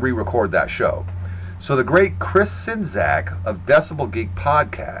still have to re-record that show. So the great Chris Sinzak of Decibel Geek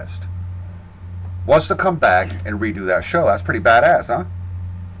Podcast wants to come back and redo that show. That's pretty badass, huh?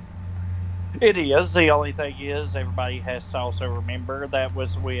 It is. The only thing is, everybody has to also remember that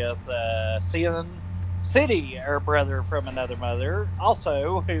was with Sin City, our brother from another mother,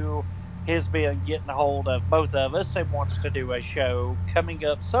 also who has been getting a hold of both of us and wants to do a show coming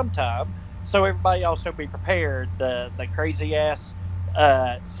up sometime. So everybody also be prepared. The crazy ass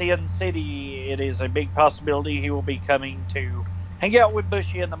Sin City, it is a big possibility he will be coming to hang out with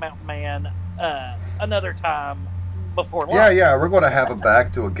Bushy and the Mountain Man another time before long. Yeah, we're going to have him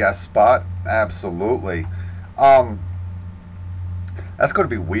back to a guest spot. Absolutely. Um, that's going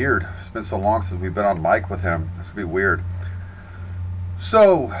to be weird. It's been so long since we've been on mic with him. It's going to be weird.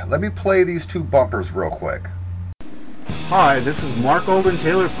 So, let me play these two bumpers real quick. Hi, this is Mark Olden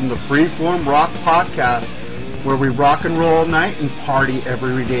Taylor from the Freeform Rock Podcast, where we rock and roll all night and party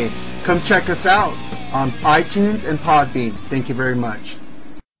every day. Come check us out on iTunes and Podbean. Thank you very much.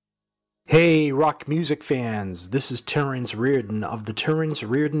 Hey, rock music fans, this is Terrence Reardon of the Terrence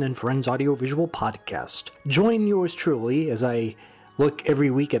Reardon and Friends Audiovisual Podcast. Join yours truly as I look every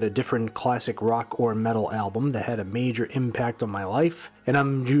week at a different classic rock or metal album that had a major impact on my life, and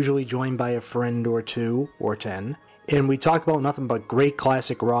I'm usually joined by a friend or two, or 10, and we talk about nothing but great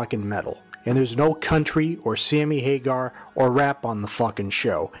classic rock and metal. And there's no country or Sammy Hagar or rap on the fucking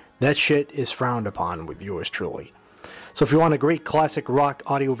show. That shit is frowned upon with yours truly. So if you want a great classic rock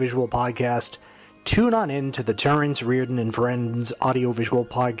audiovisual podcast, tune on in to the Terrence Reardon and Friends Audiovisual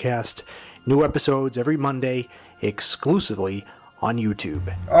Podcast. New episodes every Monday, exclusively on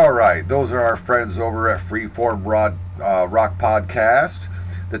YouTube. All right, those are our friends over at Freeform Rock Podcast.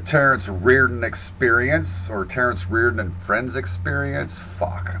 The Terrence Reardon Experience, or Terrence Reardon and Friends Experience.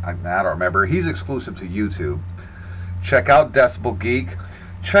 Fuck, I don't remember. He's exclusive to YouTube. Check out Decibel Geek.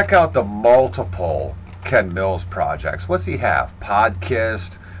 Check out the multiple Ken Mills projects. What's he have?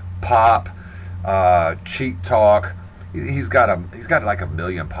 Podcast, Pop, Cheat Talk. He's got like a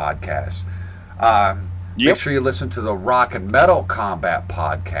million podcasts. Make sure you listen to the Rock and Metal Combat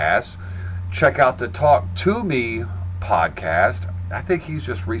podcast. Check out the Talk to Me podcast. I think he's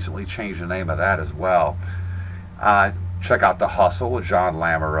just recently changed the name of that as well. Check out The Hustle with John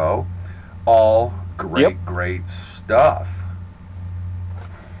Lamoureux. All great stuff.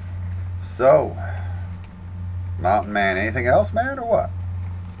 So, Mountain Man, anything else, man, or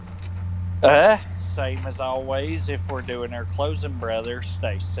what? Same as always. If we're doing our closing, brother,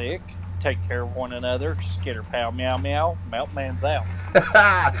 stay sick. Take care of one another. Skitter pow meow meow. Mountain Man's out.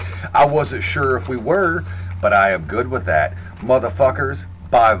 I wasn't sure if we were, but I am good with that. Motherfuckers,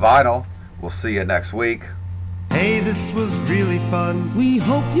 buy vinyl. We'll see you next week. Hey, this was really fun. We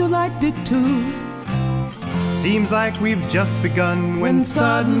hope you liked it too. Seems like we've just begun when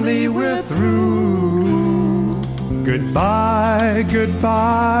suddenly we're through. Goodbye,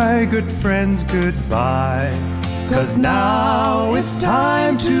 goodbye, good friends, goodbye. 'Cause now it's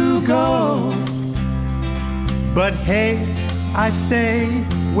time to go. But hey, I say,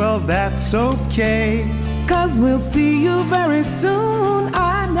 well, that's okay. 'Cause we'll see you very soon,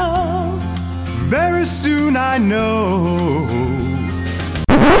 I know. Very soon, I know.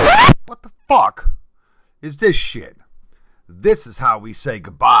 What the fuck is this shit? This is how we say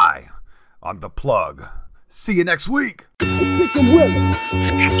goodbye on The Plug. See you next week. Chicken Willie.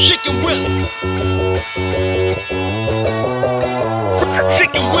 Chicken Willie.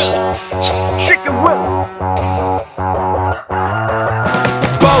 Chicken Willie. Chicken Willie.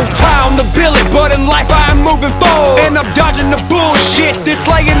 Bow tie on the billy, but in life I am moving forward, and I'm dodging the bullshit that's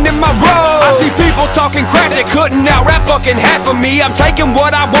laying in my road. I see people talking crap that couldn't out-rap fucking half of me. I'm taking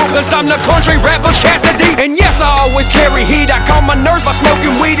what I want 'cause I'm the country rap Butch Cassidy. And yes, I always carry heat. I calm my nerves by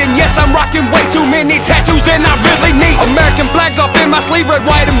smoking weed. And yes, I'm rocking way too many tattoos than I really need. American flags off in my sleeve, red,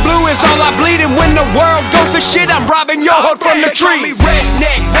 white, and blue is all I bleed. And when the world goes to shit, I'm robbing your heart from the trees.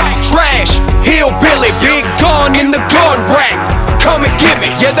 Redneck, white trash, hillbilly, big gun in the gun rack. Come and get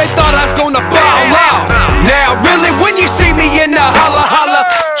me. Yeah, they thought I was gonna fall out. Now, really, when you see me in the holla holla,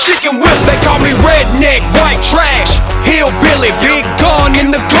 Chicken Willie, they call me redneck, white trash, hillbilly, big gun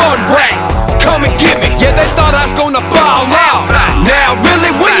in the gun rack. Come and get me. Yeah, they thought I was gonna fall out. Now, really,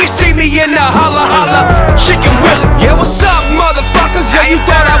 when you see me in the holla holla, Chicken Willie. Yeah, what's up, motherfuckers? Yeah, you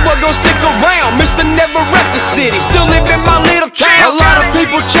thought I was gonna stick around. Mr. Never left the city, still live in my little town. A lot of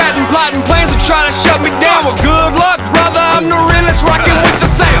people chatting, plotting plans to try to shut me down. Well, good luck, brother, I'm the realest rockin' with the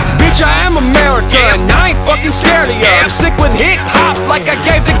sound. Bitch, I am American, I ain't fucking scared of ya. I'm sick with hip-hop like I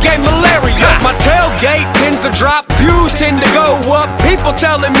gave the game malaria. My tailgate tends to drop, views tend to go up. People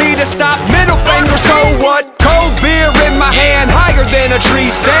telling me to stop, middle finger, so what? Cold beer in my hand, higher than a tree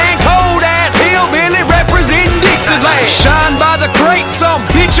stand. Cold-ass hillbilly representing Dixieland. Shine by the crate, some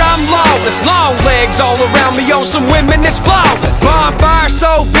bitch, I'm lawless. Long legs all around me on some women, it's flawless. Bonfire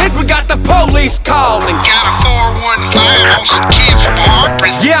so big, we got the police calling. Got a 415 on some kids from Harper.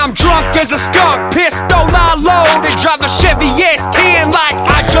 Yeah, I'm drunk as a skunk, pissed off.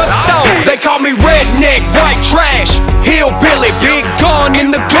 trash, hillbilly, big gun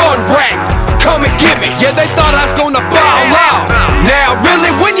in the gun rack. Come and get me, yeah, they thought I was gonna fall out. Now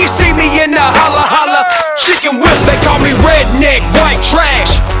really, when you see me in the holla holla, chicken whip, they call me redneck, white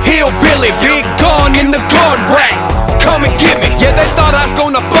trash, hillbilly, big gun in the gun rack. Come and get me, yeah, they thought I was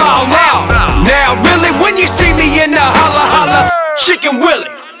gonna fall out. Now really, when you see me in the holla holla, chicken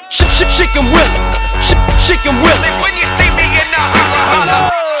willy, chicken willy, chicken willy. When you see me in the holla holla,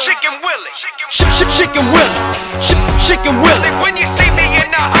 chicken willy, chicken willy, chicken willy. When you see me in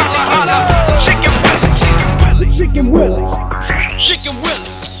the holla holla, chicken willy, chicken willy, chicken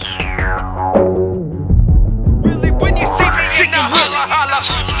willy.